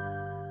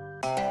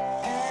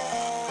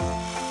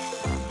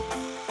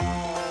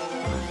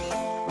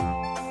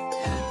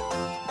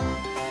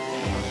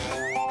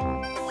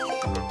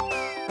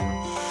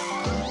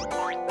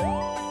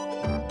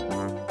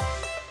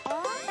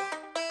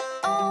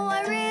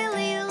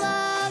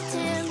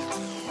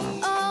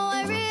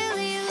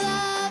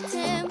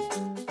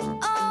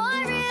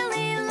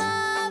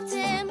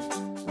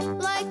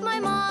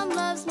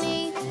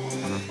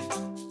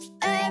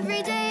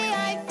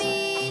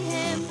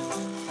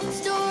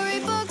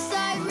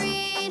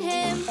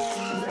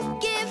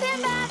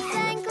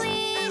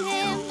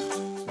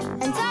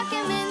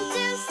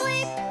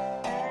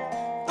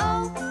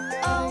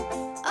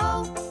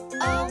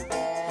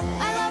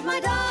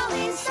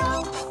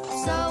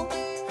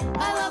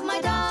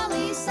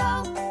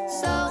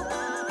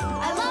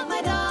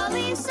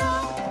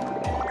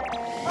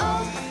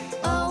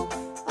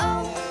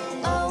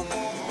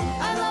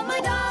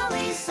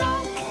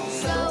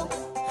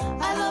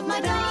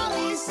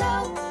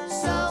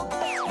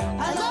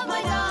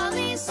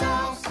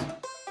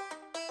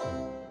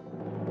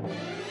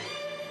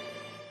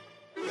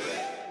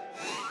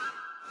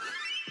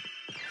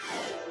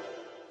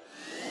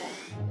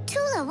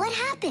 What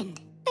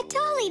happened? The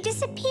dolly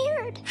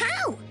disappeared.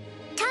 How?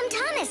 Tom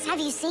Thomas, have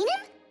you seen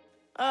him?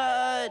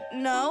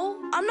 No.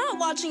 I'm not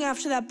watching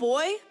after that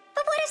boy.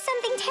 But what if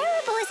something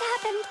terrible has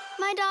happened?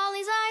 My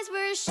dolly's eyes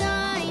were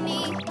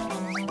shiny,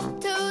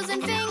 toes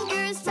and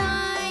fingers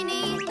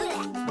tiny.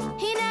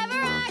 He never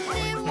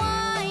acted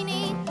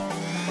whiny.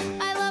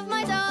 I love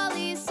my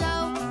dolly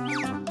so.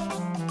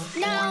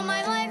 Now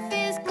my life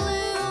is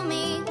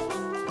gloomy.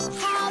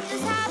 How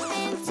this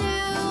happened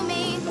to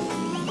me?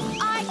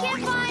 I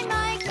can't find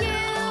my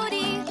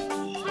cutie.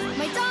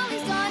 My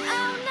dolly's gone,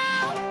 oh no.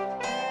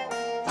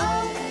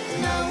 Oh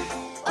no,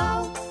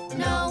 oh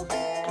no.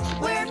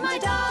 Where'd my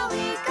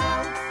dolly go?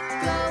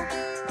 Go.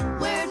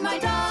 Where'd my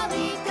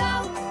dolly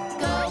go?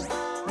 Go.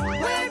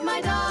 Where'd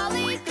my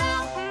dolly go?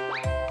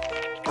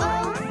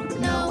 Oh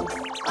no,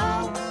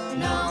 oh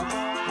no.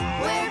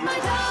 Where'd my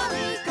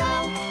dolly go?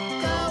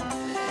 Go.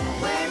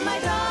 Where'd my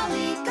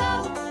dolly go?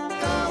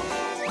 Go.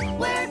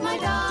 Where'd my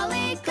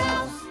dolly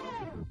go?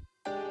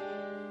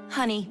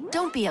 Honey,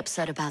 don't be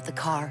upset about the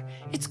car.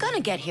 It's gonna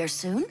get here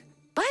soon.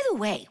 By the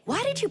way,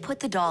 why did you put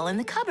the doll in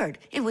the cupboard?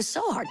 It was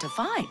so hard to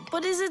find.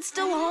 But is it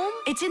still home?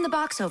 It's in the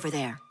box over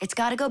there. It's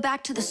gotta go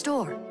back to the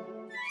store.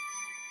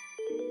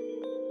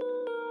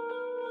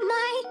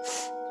 My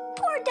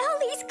poor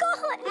dolly's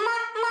gone.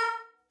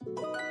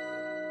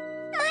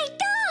 My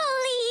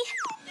dolly!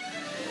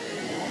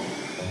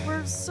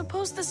 We're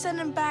supposed to send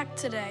him back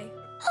today.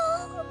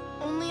 Oh.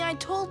 Only I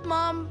told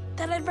Mom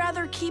that I'd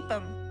rather keep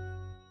him.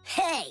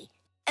 Hey,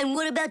 and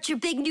what about your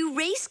big new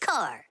race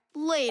car?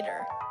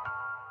 Later.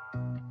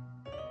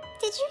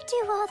 Did you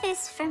do all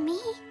this for me?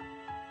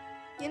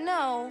 You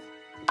know...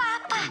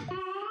 Papa!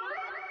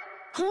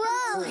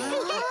 Whoa!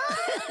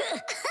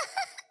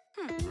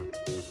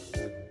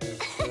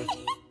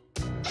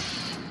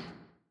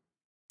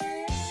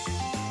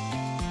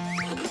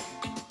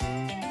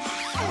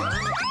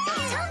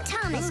 Tom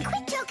Thomas,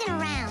 quit joking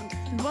around.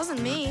 It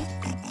wasn't me.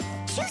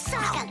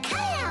 Chusaka, cut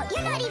it out.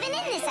 You're not even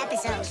in this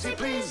episode.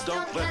 Please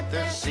don't let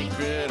their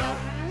secret out.